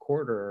fourth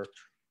quarter,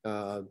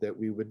 that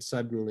we would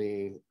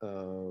suddenly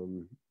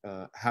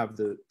have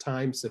the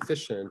time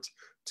sufficient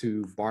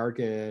to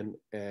bargain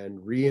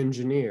and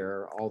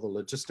re-engineer all the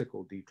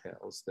logistical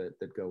details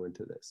that go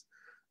into this.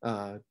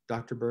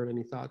 Dr. Bird,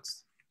 any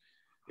thoughts?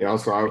 Yeah,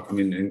 also, I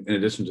mean, in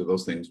addition to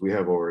those things, we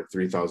have over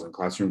 3,000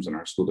 classrooms in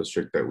our school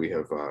district that we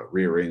have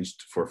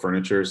rearranged for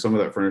furniture. Some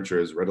of that furniture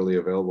is readily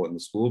available in the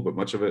school, but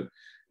much of it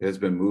has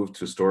been moved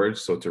to storage.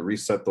 So to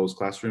reset those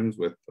classrooms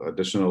with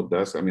additional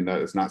desks, I mean,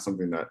 that is not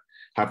something that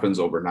happens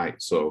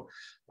overnight. So,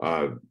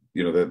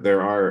 you know,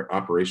 there are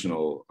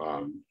operational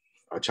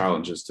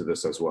challenges to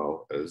this as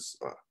well as,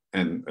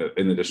 and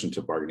in addition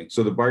to bargaining.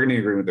 So the bargaining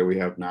agreement that we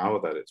have now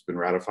that it's been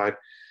ratified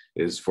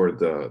is for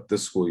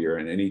this school year,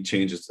 and any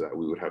changes to that,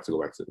 we would have to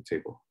go back to the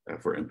table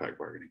for impact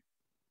bargaining.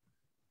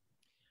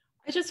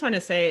 I just want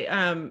to say,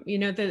 you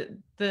know, the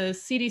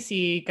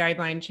CDC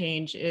guideline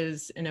change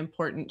is an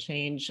important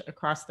change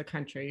across the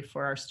country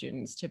for our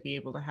students to be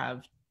able to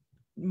have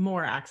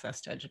more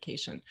access to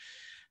education.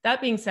 That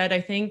being said,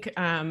 I think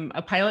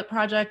a pilot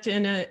project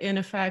in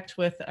effect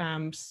with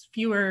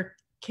fewer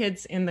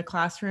kids in the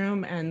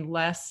classroom and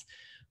less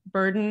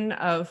burden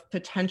of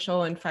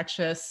potential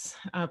infectious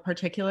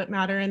particulate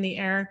matter in the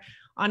air,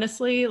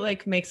 honestly,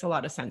 like makes a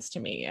lot of sense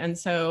to me. And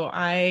so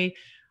I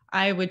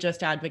would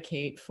just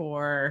advocate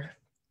for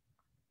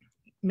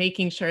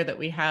making sure that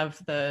we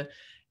have the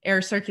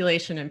air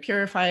circulation and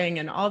purifying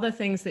and all the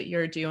things that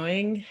you're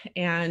doing,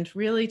 and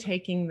really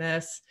taking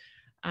this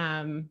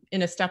in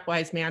a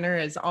stepwise manner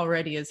as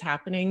already is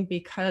happening,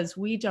 because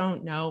we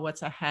don't know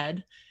what's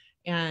ahead.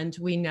 And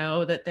we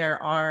know that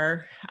there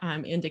are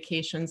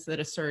indications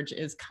that a surge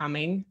is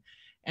coming.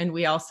 And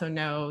we also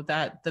know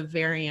that the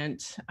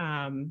variant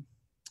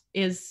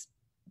is,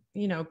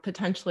 you know,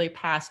 potentially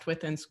passed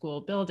within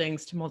school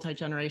buildings to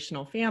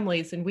multi-generational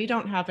families, and we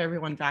don't have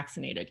everyone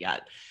vaccinated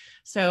yet.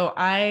 So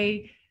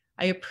I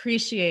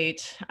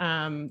appreciate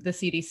the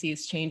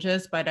CDC's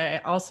changes, but I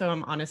also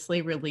am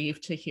honestly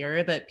relieved to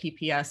hear that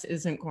PPS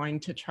isn't going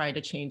to try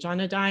to change on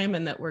a dime,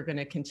 and that we're going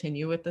to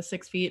continue with the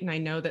 6 feet. And I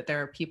know that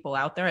there are people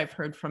out there, I've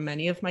heard from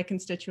many of my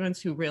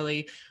constituents who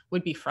really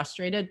would be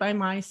frustrated by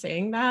my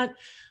saying that.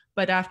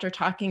 But after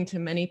talking to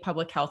many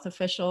public health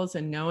officials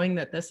and knowing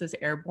that this is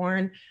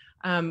airborne,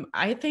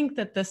 I think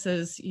that this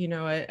is, you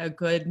know, a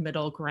good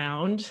middle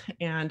ground,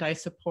 and I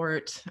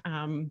support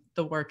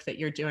the work that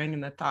you're doing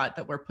and the thought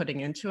that we're putting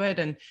into it.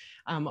 And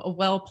a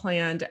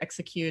well-planned,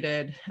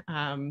 executed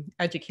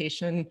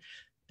education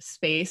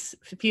space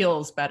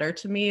feels better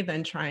to me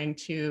than trying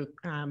to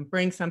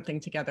bring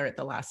something together at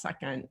the last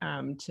second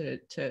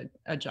to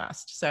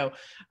adjust. So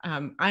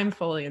I'm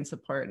fully in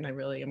support, and I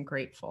really am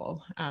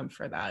grateful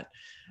for that.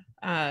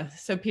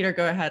 So Peter,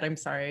 go ahead. I'm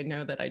sorry, I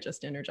know that I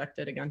just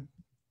interjected again.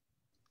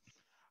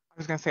 I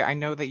was going to say, I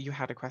know that you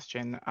had a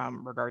question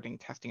regarding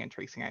testing and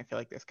tracing. I feel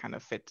like this kind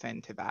of fits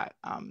into that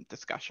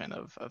discussion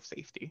of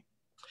safety.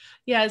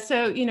 Yeah,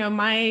 so, you know,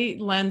 my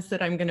lens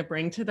that I'm going to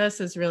bring to this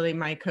is really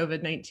my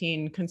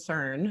COVID-19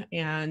 concern.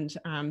 And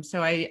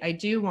so I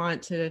do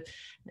want to,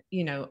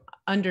 you know,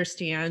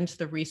 understand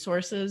the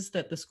resources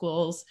that the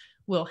schools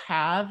will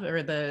have,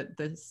 or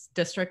the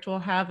district will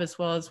have, as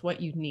well as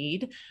what you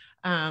need.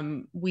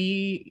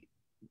 We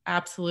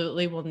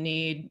absolutely will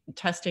need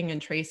testing and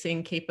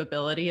tracing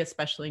capability,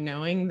 especially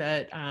knowing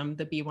that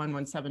the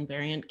B117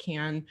 variant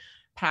can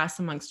pass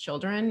amongst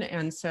children.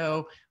 And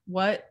so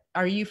what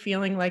are you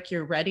feeling like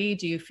you're ready?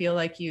 Do you feel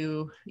like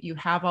you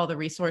have all the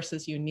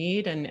resources you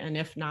need? And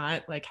if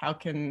not, like, how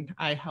can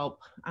I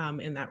help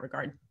in that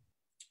regard?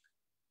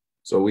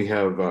 So we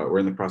have, we're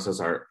in the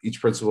process, each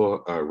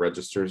principal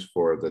registers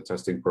for the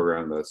testing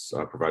program that's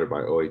provided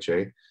by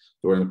OHA.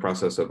 So we're in the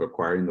process of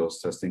acquiring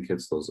those testing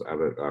kits, those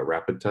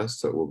rapid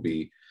tests that we'll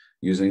be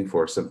using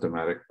for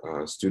symptomatic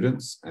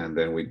students. And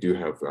then we do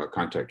have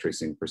contact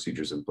tracing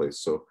procedures in place.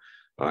 So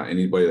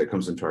anybody that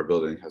comes into our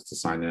building has to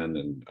sign in.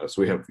 And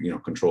so we have, you know,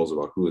 controls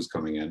about who is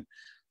coming in.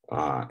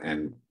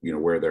 and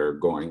where they're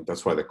going.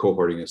 That's why the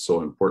cohorting is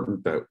so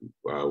important, that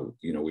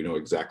we know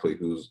exactly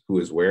who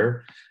is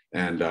where,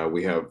 and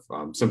we have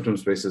symptom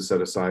spaces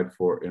set aside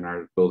in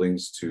our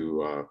buildings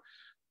to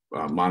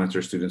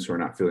monitor students who are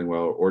not feeling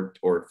well,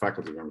 or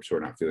faculty members who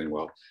are not feeling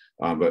well.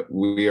 But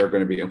we are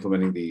going to be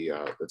implementing the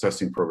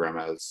testing program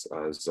as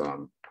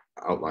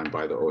outlined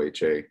by the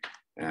OHA,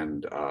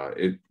 and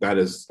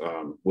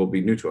that will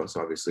be new to us,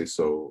 obviously.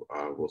 So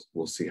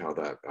we'll see how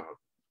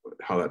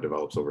that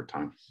develops over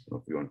time. I don't know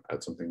if you want to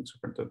add something,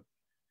 Superintendent.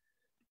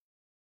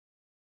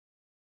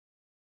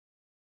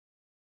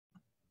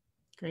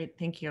 Great,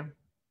 thank you.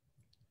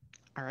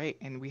 All right,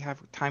 and we have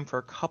time for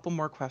a couple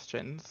more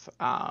questions.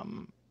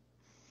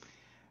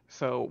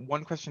 So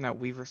one question that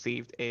we've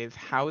received is,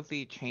 how is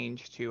the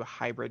change to a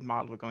hybrid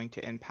model going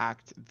to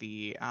impact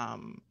the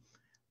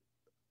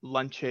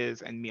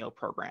lunches and meal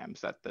programs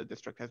that the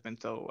district has been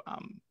so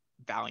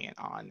valiant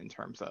on in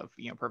terms of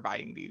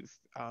providing these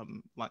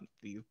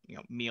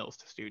meals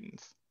to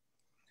students?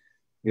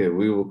 Yeah,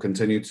 we will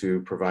continue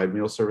to provide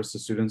meal service to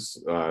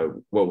students.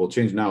 What will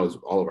change now is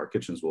all of our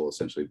kitchens will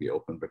essentially be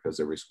open because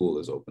every school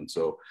is open.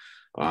 So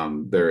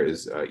there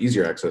is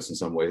easier access in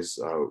some ways.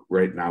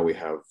 Right now we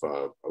have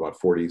about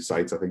 40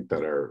 sites, I think,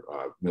 that are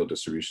meal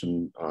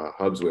distribution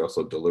hubs. We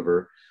also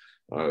deliver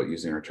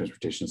using our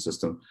transportation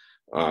system.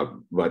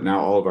 But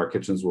now all of our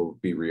kitchens will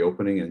be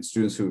reopening, and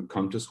students who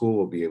come to school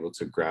will be able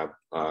to grab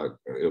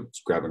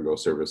and go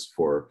service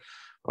for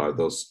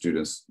those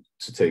students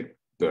to take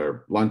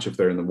their lunch if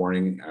they're in the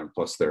morning, and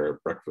plus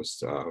their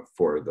breakfast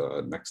for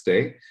the next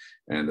day.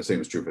 And the same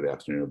is true for the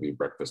afternoon. It'll be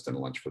breakfast and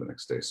lunch for the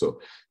next day. So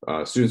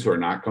students who are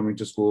not coming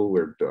to school,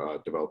 we're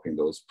developing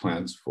those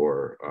plans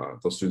for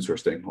those students who are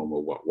staying home,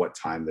 or what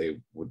time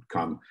they would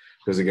come.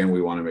 Because again,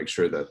 we want to make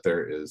sure that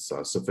there is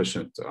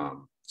sufficient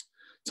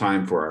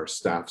time for our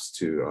staffs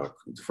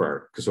for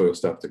our custodial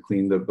staff to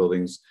clean the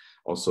buildings,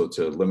 also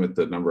to limit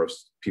the number of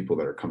people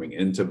that are coming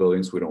into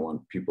buildings. We don't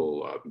want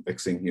people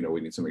mixing.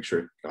 We need to make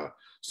sure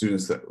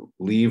students that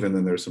leave, and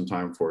then there's some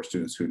time for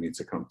students who need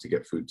to come to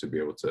get food to be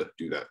able to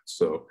do that,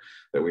 so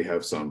that we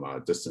have some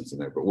distance in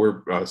there. But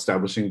we're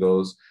establishing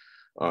those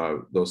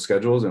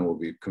schedules, and we'll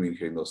be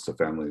communicating those to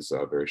families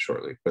very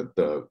shortly. But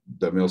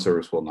the meal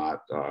service will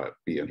not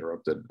be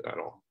interrupted at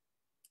all.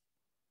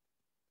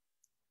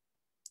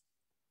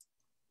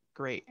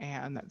 Great.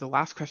 And the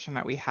last question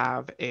that we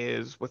have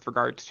is with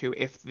regards to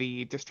if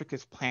the district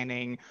is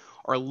planning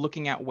or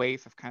looking at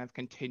ways of kind of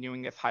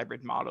continuing this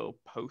hybrid model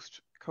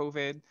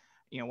post-COVID,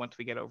 once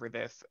we get over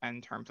this,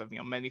 in terms of,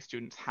 many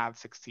students have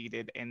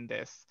succeeded in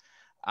this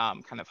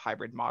kind of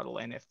hybrid model.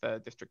 And if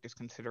the district is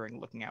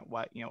considering looking at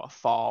what, a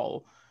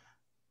fall,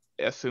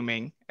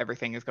 assuming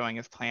everything is going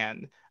as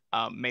planned,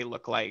 may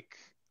look like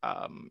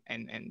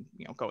and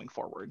going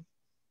forward.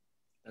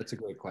 That's a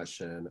great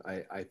question.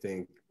 I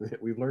think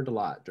we've learned a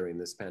lot during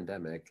this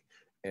pandemic,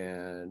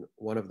 and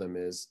one of them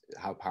is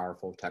how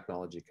powerful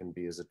technology can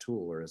be as a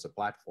tool or as a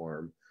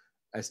platform.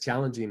 As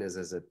challenging as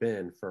it's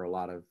been for a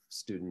lot of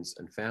students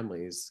and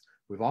families,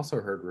 we've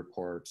also heard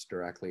reports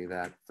directly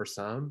that for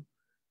some,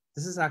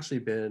 this has actually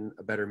been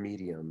a better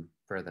medium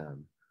for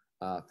them.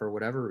 For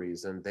whatever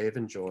reason, they've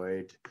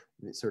enjoyed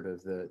sort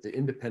of the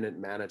independent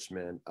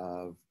management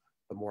of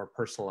a more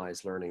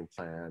personalized learning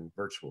plan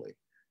virtually.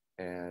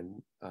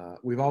 And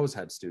we've always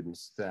had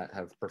students that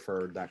have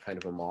preferred that kind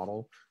of a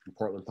model. In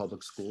Portland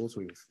Public Schools,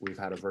 we've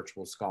had a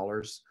virtual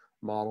scholars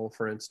model,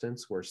 for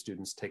instance, where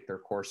students take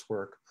their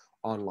coursework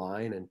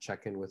online and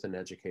check in with an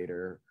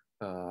educator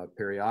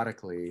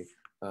periodically.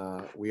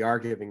 We are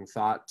giving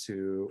thought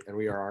to, and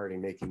we are already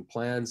making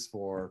plans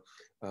for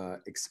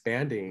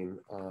expanding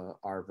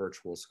our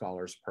virtual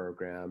scholars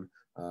program,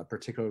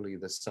 particularly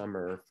this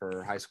summer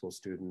for high school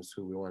students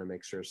who we want to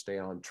make sure stay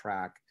on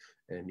track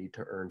and need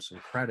to earn some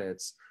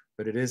credits.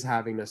 But it is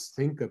having us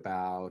think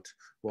about,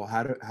 well,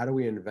 how do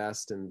we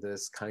invest in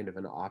this kind of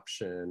an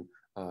option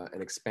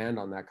and expand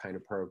on that kind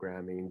of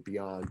programming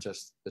beyond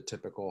just the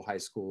typical high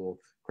school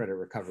credit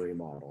recovery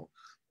model.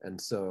 And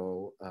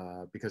so,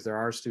 because there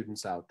are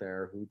students out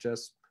there who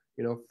just,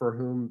 for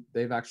whom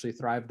they've actually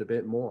thrived a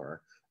bit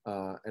more.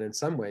 And in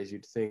some ways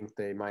you'd think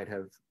they might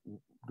have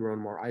grown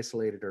more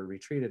isolated or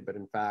retreated, but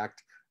in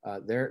fact,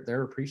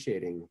 they're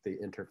appreciating the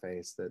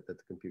interface that the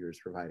computer is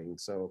providing.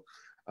 So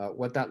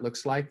what that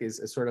looks like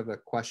is sort of a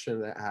question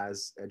that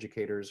has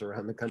educators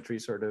around the country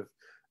sort of,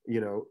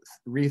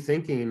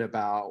 rethinking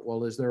about,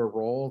 well, is there a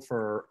role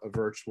for a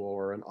virtual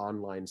or an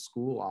online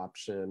school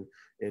option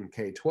in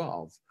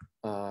K-12?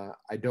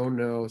 I don't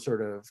know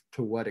sort of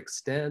to what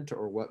extent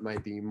or what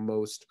might be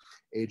most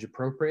age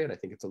appropriate. I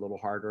think it's a little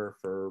harder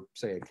for,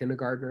 say, a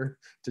kindergartner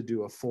to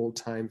do a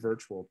full-time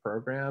virtual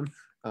program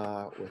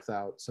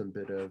without some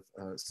bit of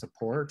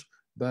support.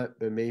 But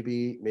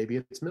maybe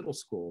it's middle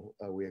school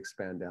we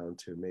expand down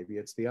to. Maybe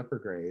it's the upper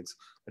grades.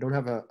 I don't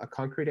have a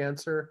concrete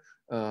answer,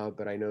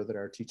 but I know that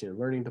our teaching and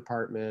learning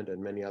department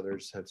and many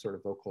others have sort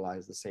of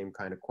vocalized the same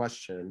kind of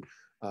question.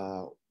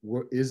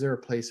 Is there a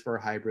place for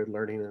hybrid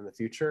learning in the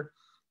future?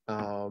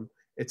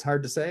 It's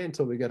hard to say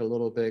until we get a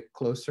little bit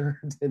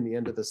closer in the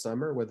end of the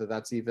summer, whether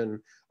that's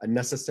even a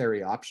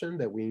necessary option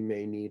that we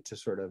may need to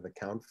sort of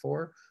account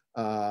for.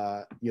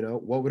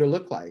 What would it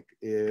look like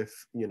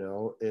if,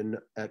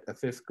 at a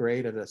 5th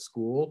grade at a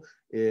school,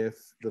 if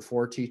the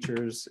 4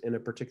 teachers in a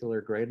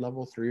particular grade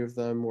level, 3 of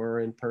them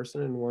were in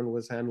person and 1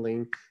 was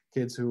handling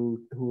kids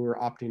who were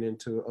opting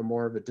into a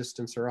more of a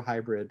distance or a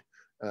hybrid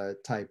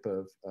type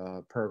of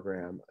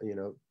program.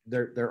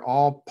 They're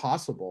all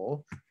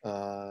possible,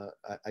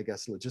 I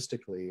guess,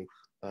 logistically,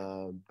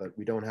 but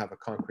we don't have a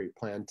concrete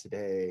plan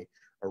today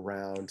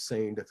around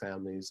saying to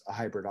families a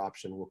hybrid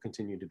option will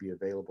continue to be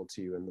available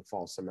to you in the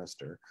fall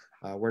semester.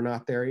 We're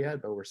not there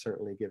yet, but we're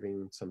certainly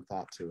giving some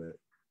thought to it.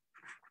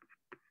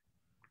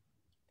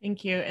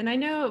 Thank you. And I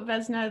know,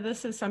 Vesna,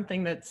 this is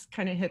something that's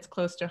kind of hits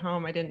close to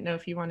home. I didn't know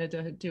if you wanted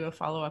to do a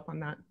follow-up on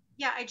that.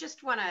 Yeah, I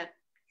just want to,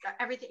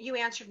 everything you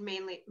answered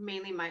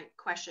mainly my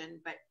question,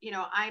 but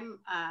I'm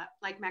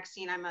like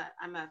Maxine, I'm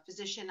a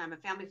physician, I'm a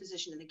family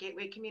physician in the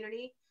Gateway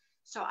community.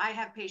 So I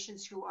have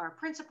patients who are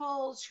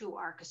principals, who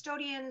are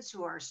custodians,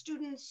 who are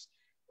students.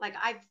 Like,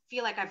 I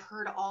feel like I've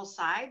heard all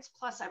sides.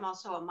 Plus, I'm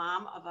also a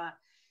mom of a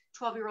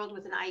 12-year-old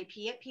with an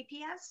IEP at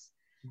PPS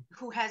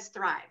who has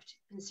thrived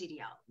in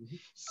CDL. Mm-hmm.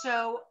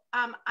 So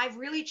I've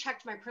really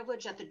checked my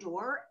privilege at the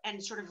door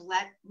and sort of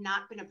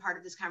not been a part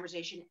of this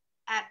conversation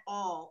at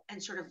all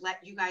and sort of let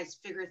you guys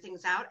figure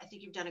things out. I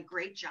think you've done a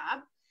great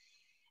job.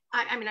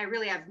 I mean, I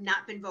really have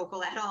not been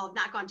vocal at all,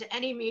 not gone to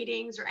any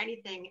meetings or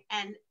anything.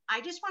 And I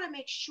just want to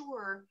make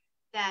sure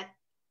that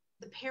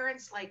the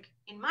parents, like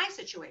in my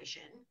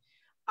situation,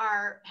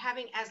 are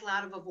having as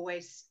loud of a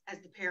voice as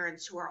the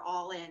parents who are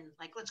all in,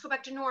 like, let's go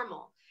back to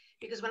normal.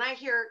 Because when I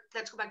hear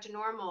let's go back to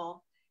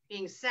normal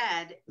being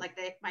said, like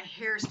my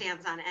hair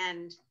stands on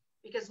end,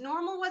 because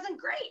normal wasn't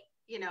great.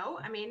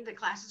 I mean, the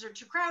classes are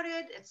too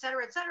crowded, et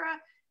cetera, et cetera.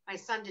 My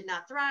son did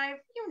not thrive,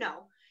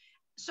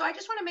 So I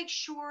just want to make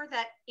sure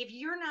that if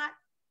you're not,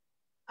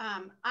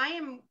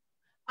 I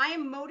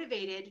am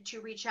motivated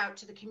to reach out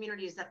to the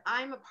communities that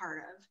I'm a part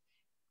of.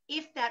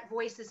 If that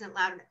voice isn't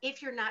loud enough,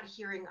 if you're not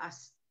hearing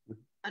us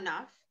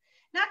enough,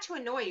 not to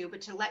annoy you,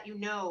 but to let you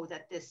know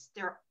that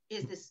there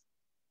is this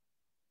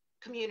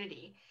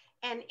community,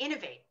 and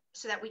innovate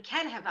so that we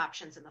can have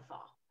options in the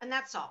fall. And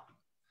that's all.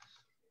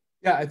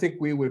 Yeah, I think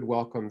we would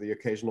welcome the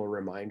occasional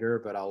reminder,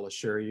 but I'll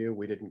assure you,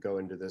 we didn't go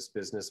into this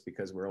business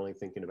because we're only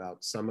thinking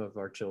about some of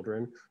our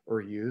children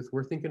or youth.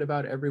 We're thinking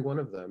about every one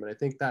of them. And I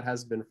think that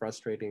has been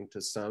frustrating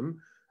to some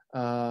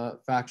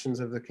factions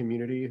of the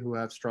community who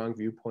have strong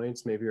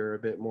viewpoints, maybe are a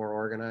bit more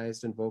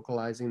organized in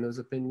vocalizing those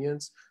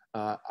opinions.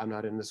 I'm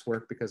not in this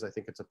work because I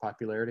think it's a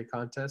popularity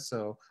contest.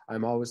 So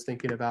I'm always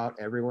thinking about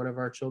every one of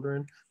our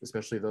children,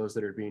 especially those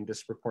that are being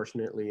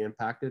disproportionately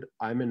impacted.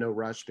 I'm in no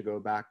rush to go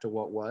back to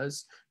what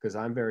was, because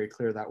I'm very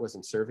clear that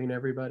wasn't serving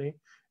everybody.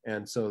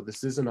 And so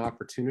this is an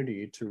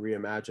opportunity to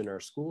reimagine our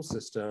school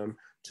system,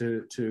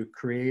 to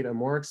create a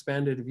more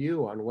expanded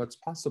view on what's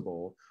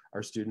possible.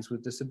 Our students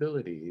with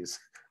disabilities,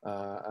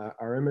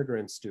 our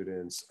immigrant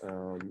students,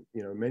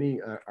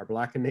 many our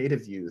Black and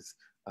Native youth,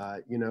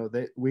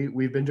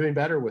 we've been doing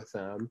better with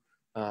them,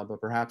 but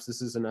perhaps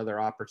this is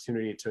another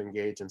opportunity to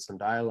engage in some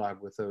dialogue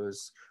with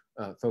those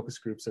focus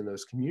groups in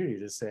those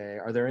communities to say,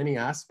 are there any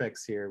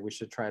aspects here we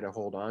should try to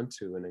hold on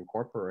to and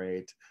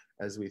incorporate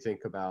as we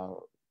think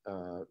about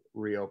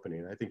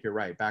reopening? I think you're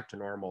right. Back to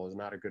normal is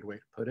not a good way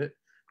to put it.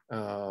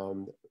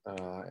 And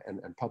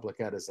public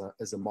ed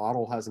as a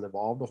model hasn't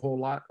evolved a whole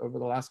lot over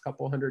the last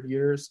couple hundred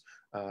years.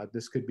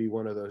 This could be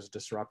one of those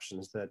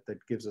disruptions that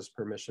gives us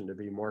permission to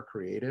be more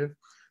creative,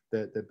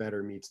 that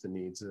better meets the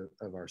needs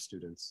of our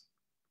students.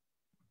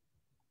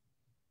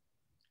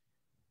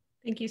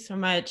 Thank you so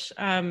much.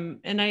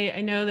 And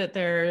I know that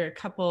there are a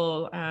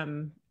couple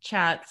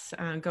chats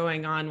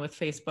going on with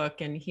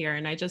Facebook and here,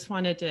 and I just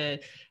wanted to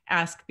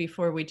ask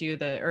before we do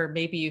or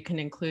maybe you can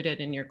include it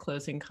in your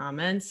closing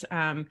comments,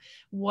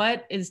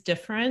 what is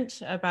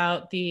different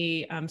about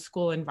the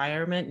school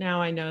environment now?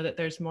 I know that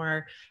there's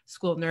more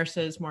school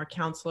nurses, more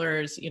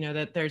counselors,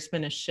 that there's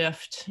been a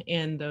shift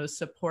in those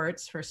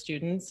supports for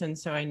students. And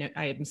so I know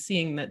I'm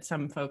seeing that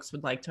some folks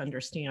would like to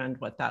understand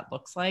what that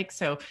looks like.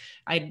 So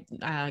I'd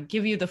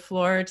give you the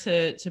floor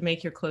to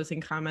make your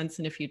closing comments.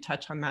 And if you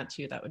touch on that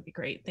too, that would be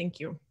great. Thank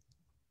you.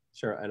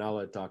 Sure, and I'll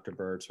let Dr.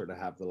 Bird sort of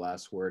have the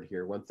last word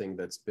here. One thing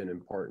that's been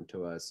important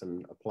to us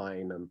in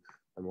applying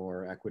a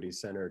more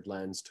equity-centered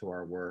lens to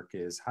our work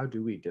is how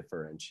do we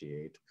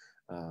differentiate,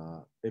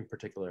 in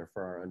particular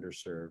for our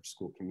underserved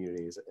school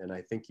communities. And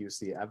I think you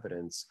see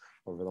evidence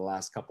over the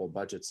last couple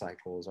budget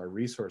cycles, our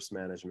resource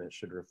management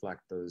should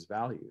reflect those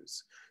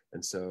values.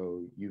 And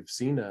so you've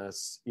seen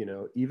us,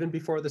 even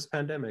before this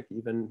pandemic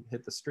even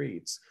hit the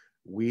streets,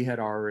 we had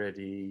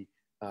already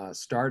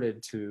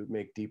started to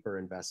make deeper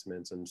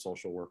investments in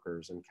social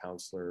workers and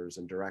counselors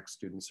and direct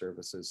student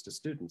services to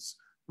students.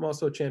 I'm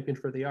also a champion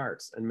for the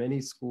arts, and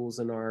many schools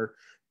in our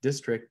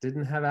district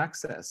didn't have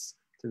access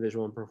to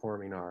visual and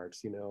performing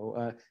arts.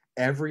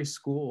 Every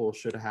school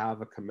should have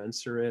a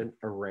commensurate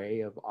array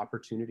of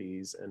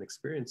opportunities and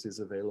experiences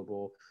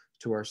available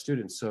to our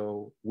students.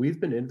 So we've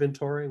been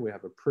inventorying. We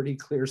have a pretty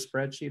clear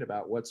spreadsheet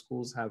about what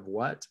schools have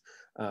what,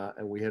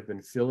 and we have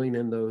been filling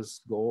in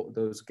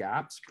those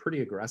gaps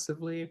pretty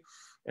aggressively.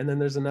 And then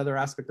there's another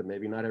aspect that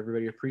maybe not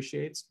everybody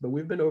appreciates, but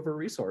we've been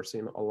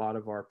over-resourcing a lot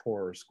of our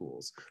poorer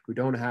schools who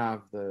don't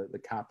have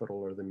the capital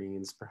or the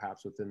means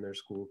perhaps within their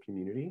school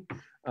community,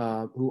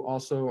 who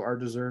also are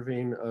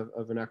deserving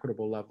of an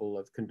equitable level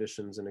of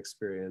conditions and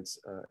experience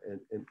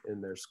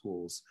in their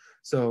schools.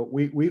 So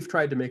we've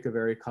tried to make a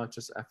very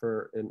conscious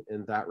effort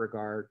in that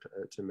regard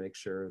to make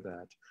sure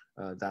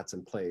that that's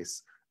in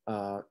place.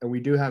 And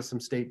we do have some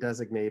state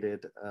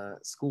designated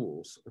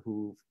schools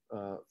who,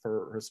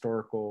 for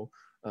historical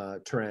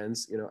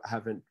trends,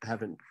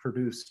 haven't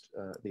produced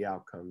the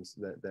outcomes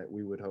that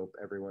we would hope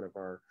every one of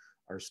our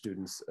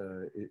students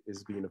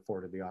is being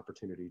afforded the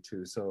opportunity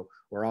to. So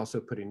we're also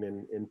putting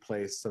in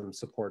place some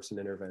supports and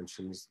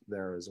interventions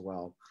there as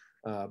well.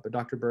 But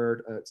Dr.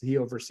 Bird, he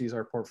oversees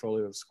our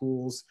portfolio of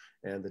schools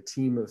and the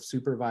team of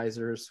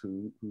supervisors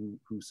who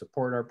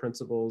support our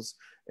principals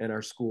and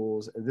our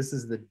schools. And this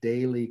is the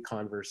daily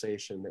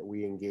conversation that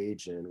we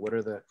engage in.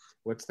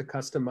 What's the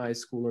customized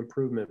school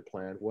improvement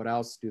plan? What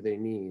else do they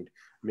need?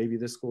 Maybe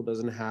this school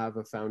doesn't have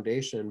a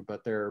foundation,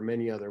 but there are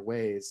many other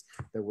ways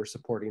that we're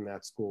supporting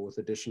that school with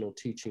additional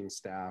teaching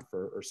staff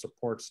or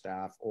support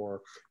staff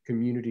or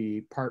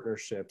community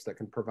partnerships that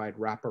can provide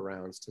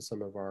wraparounds to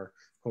some of our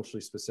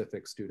culturally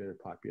specific student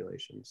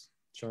populations.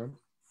 Shawn?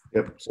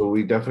 Yep, so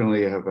we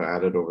definitely have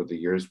added over the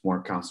years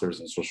more counselors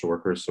and social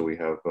workers. So we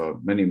have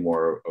many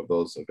more of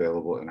those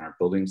available in our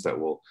buildings that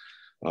we'll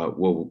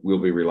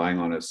be relying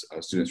on as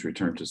students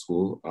return to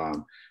school.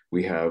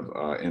 We have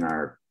in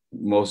our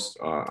most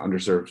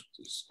underserved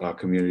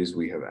communities,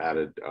 we have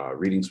added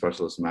reading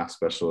specialists, math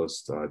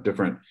specialists,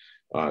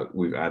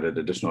 we've added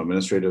additional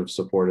administrative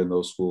support in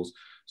those schools.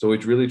 So we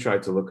really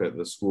tried to look at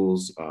the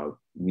school's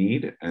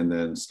need and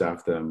then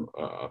staff them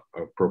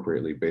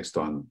appropriately based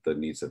on the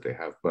needs that they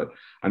have. But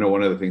I know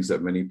one of the things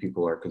that many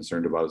people are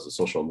concerned about is the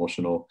social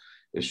emotional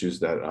issues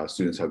that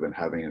students have been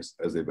having as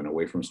they've been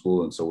away from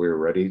school. And so we're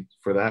ready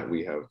for that.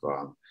 We have,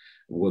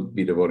 we'll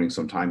be devoting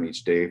some time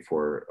each day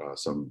for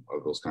some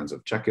of those kinds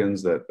of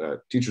check-ins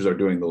that teachers are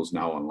doing those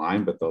now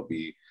online, but there'll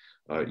be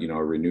a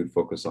renewed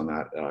focus on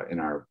that in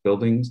our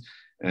buildings.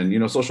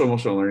 And social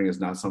emotional learning is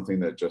not something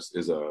that just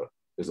is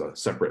a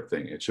separate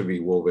thing. It should be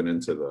woven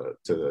into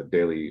the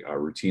daily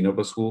routine of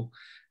a school.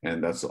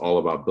 And that's all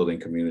about building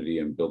community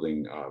and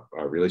building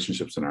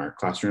relationships in our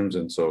classrooms.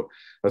 And so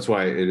that's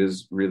why it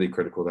is really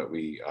critical that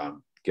we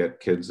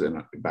get kids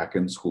back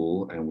in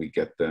school and we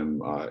get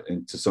them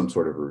into some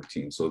sort of a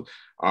routine. So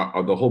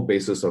the whole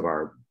basis of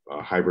our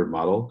hybrid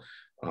model,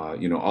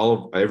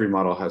 every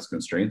model has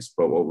constraints,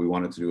 but what we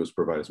wanted to do was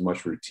provide as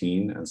much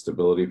routine and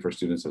stability for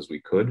students as we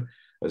could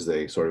as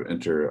they sort of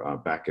enter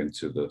back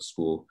into the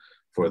school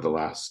for the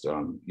last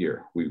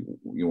year. We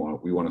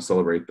want to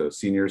celebrate the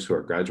seniors who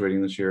are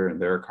graduating this year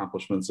and their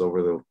accomplishments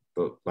over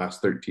the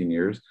last 13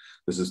 years.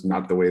 This is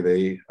not the way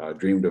they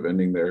dreamed of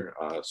ending their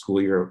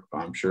school year,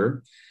 I'm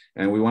sure.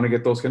 And we want to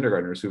get those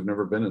kindergartners who've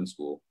never been in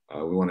school.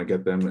 We want to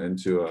get them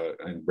into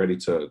and ready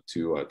to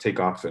take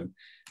off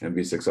and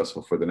be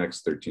successful for the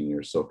next 13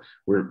 years. So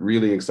we're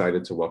really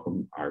excited to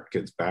welcome our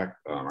kids back.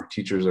 Our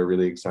teachers are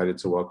really excited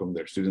to welcome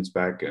their students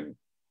back. And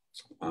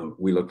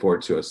we look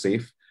forward to a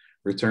safe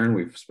return.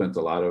 We've spent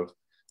a lot of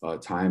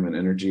time and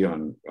energy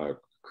on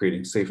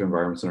creating safe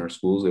environments in our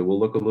schools. It will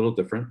look a little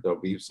different. There'll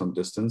be some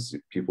distance.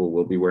 People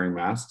will be wearing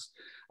masks,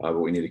 but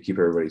we need to keep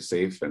everybody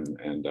safe.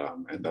 And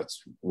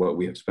that's what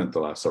we have spent the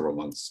last several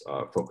months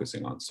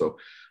focusing on. So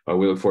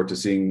we look forward to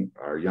seeing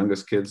our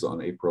youngest kids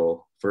on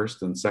April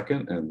 1st and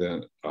 2nd, and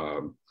then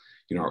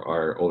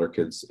our older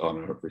kids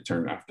on a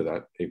return after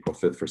that, April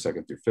 5th for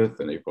 2nd through 5th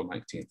and April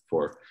 19th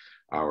for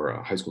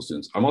our high school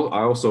students. I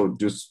also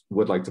just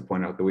would like to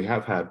point out that we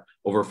have had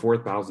over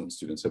 4,000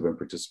 students have been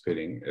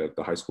participating at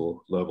the high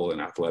school level in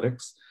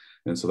athletics.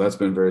 And so that's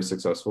been very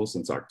successful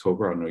since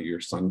October. I know your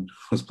son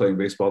was playing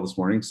baseball this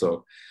morning.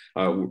 So,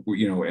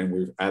 and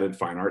we've added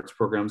fine arts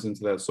programs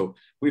into that. So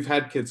we've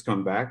had kids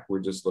come back. We're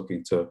just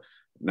looking to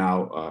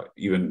now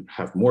even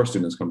have more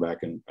students come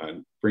back and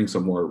bring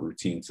some more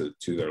routine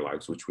to their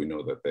lives, which we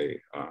know that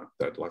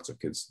that lots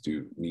of kids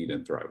do need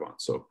and thrive on.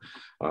 So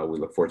we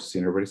look forward to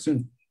seeing everybody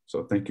soon.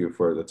 So thank you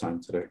for the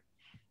time today.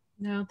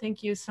 No,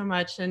 thank you so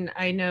much. And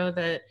I know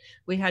that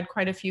we had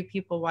quite a few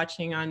people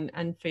watching on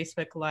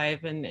Facebook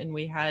Live, and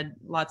we had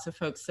lots of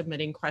folks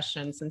submitting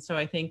questions. And so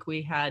I think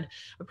we had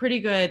a pretty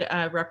good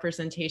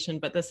representation,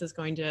 but this is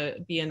going to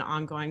be an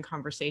ongoing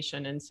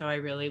conversation. And so I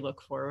really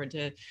look forward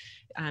to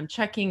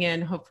checking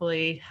in,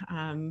 hopefully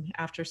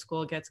after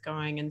school gets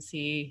going, and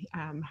see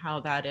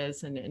how that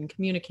is, and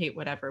communicate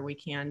whatever we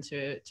can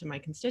to my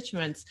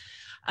constituents.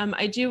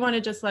 I do want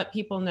to just let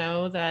people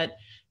know that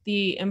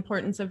the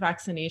importance of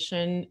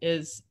vaccination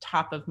is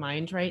top of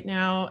mind right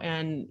now.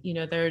 And,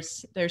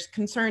 there's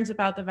concerns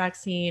about the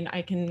vaccine.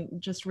 I can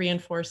just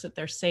reinforce that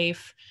they're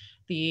safe.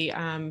 The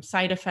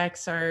side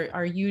effects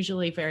are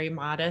usually very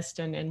modest,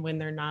 and when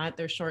they're not,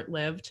 they're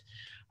short-lived.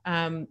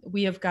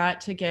 we have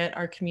got to get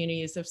our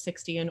communities of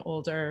 60 and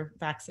older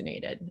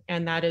vaccinated.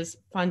 And that is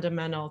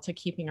fundamental to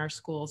keeping our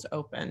schools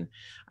open.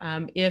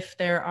 If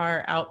there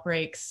are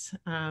outbreaks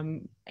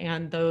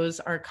and those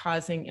are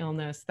causing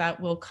illness, that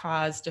will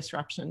cause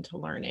disruption to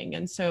learning.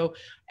 And so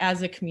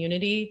as a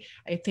community,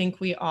 I think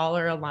we all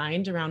are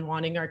aligned around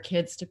wanting our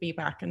kids to be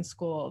back in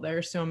school. There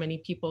are so many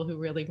people who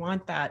really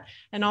want that.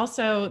 And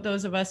also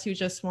those of us who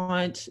just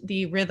want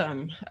the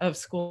rhythm of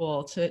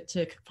school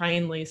to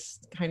finally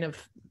kind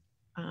of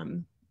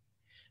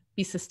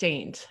be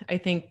sustained. I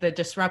think the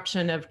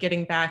disruption of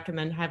getting back and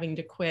then having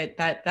to quit,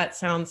 that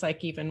sounds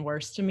like even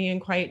worse to me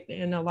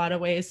in a lot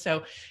of ways.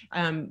 So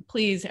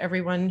please,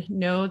 everyone,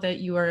 know that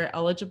you are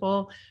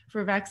eligible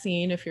for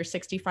vaccine if you're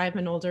 65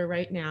 and older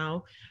right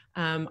now.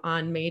 On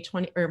March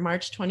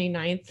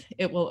 29th,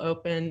 it will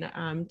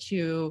open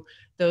to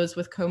those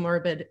with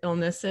comorbid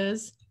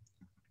illnesses.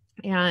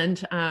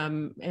 And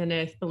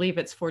I believe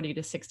it's 40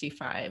 to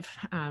 65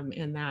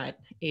 in that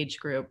age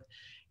group.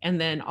 And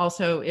then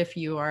also if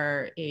you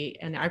are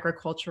an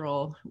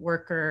agricultural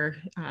worker,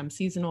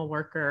 seasonal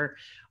worker,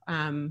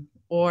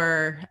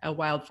 or a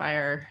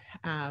wildfire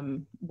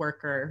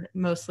worker,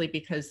 mostly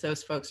because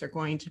those folks are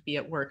going to be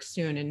at work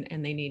soon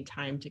and they need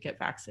time to get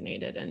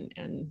vaccinated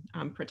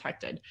and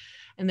protected.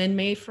 And then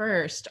May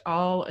 1st,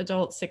 all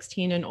adults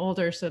 16 and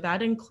older. So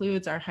that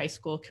includes our high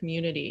school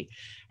community.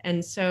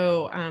 And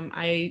so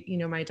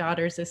my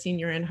daughter's a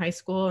senior in high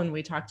school, and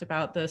we talked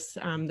about this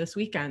this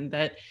weekend,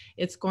 that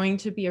it's going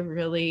to be a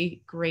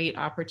really great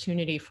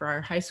opportunity for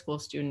our high school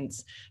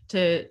students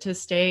to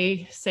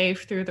stay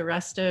safe through the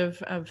rest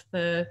of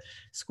the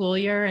school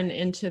year and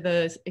into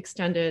the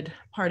extended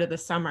part of the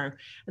summer.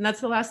 And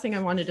that's the last thing I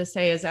wanted to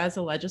say is, as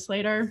a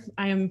legislator,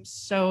 I am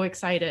so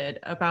excited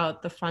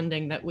about the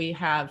funding that we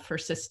have for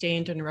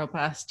sustained and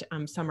robust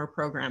summer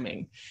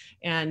programming.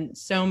 And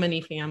so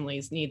many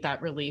families need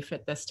that relief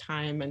at this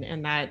time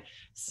and that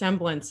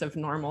semblance of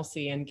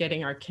normalcy and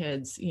getting our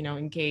kids,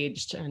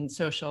 engaged and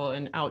social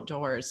and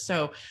outdoors.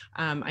 So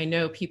I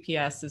know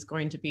PPS is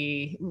going to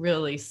be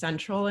really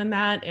central in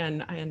that,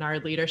 and our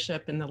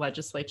leadership in the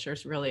legislature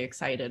is really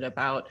excited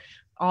about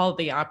all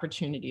the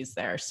opportunities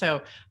there.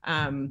 So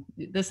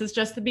this is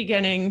just the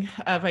beginning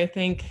of, I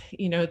think,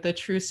 the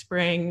true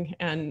spring,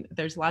 and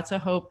there's lots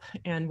of hope,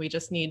 and we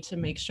just need to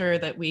make sure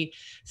that we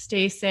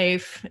stay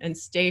safe and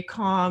stay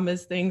calm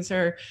as things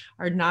are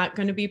not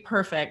going to be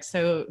perfect.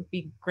 So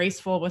be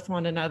graceful with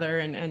one another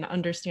and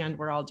understand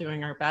we're all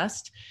doing our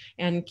best,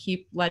 and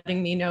keep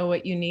letting me know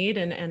what you need.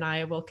 And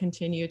I will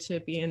continue to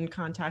be in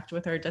contact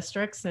with our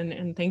districts,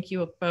 and thank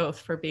you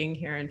both for being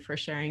here and for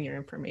sharing your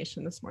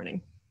information this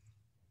morning.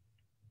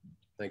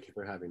 Thank you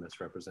for having us,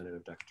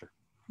 Representative Dexter.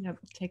 Yep,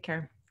 take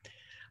care.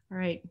 All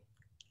right,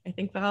 I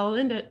think that'll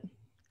end it.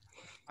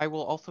 I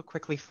will also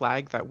quickly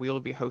flag that we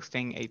will be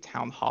hosting a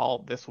town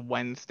hall this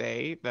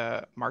Wednesday,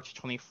 the March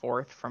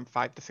 24th, from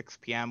 5 to 6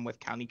 p.m. with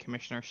County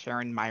Commissioner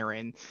Sharon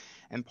Myron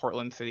and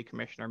Portland City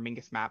Commissioner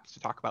Mingus Mapps to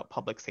talk about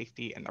public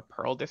safety in the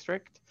Pearl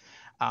District.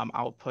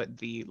 I'll put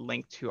the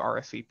link to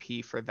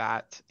RSVP for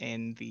that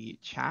in the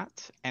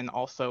chat. And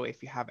also,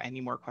 if you have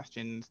any more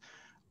questions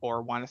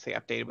or want to stay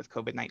updated with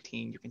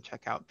COVID-19, you can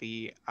check out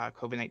the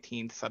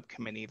COVID-19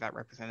 subcommittee that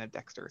Representative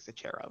Dexter is the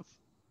chair of.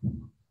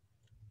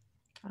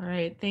 All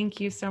right,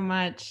 thank you so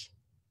much.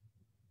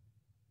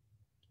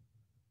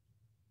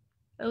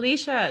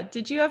 Alicia,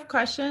 did you have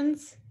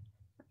questions?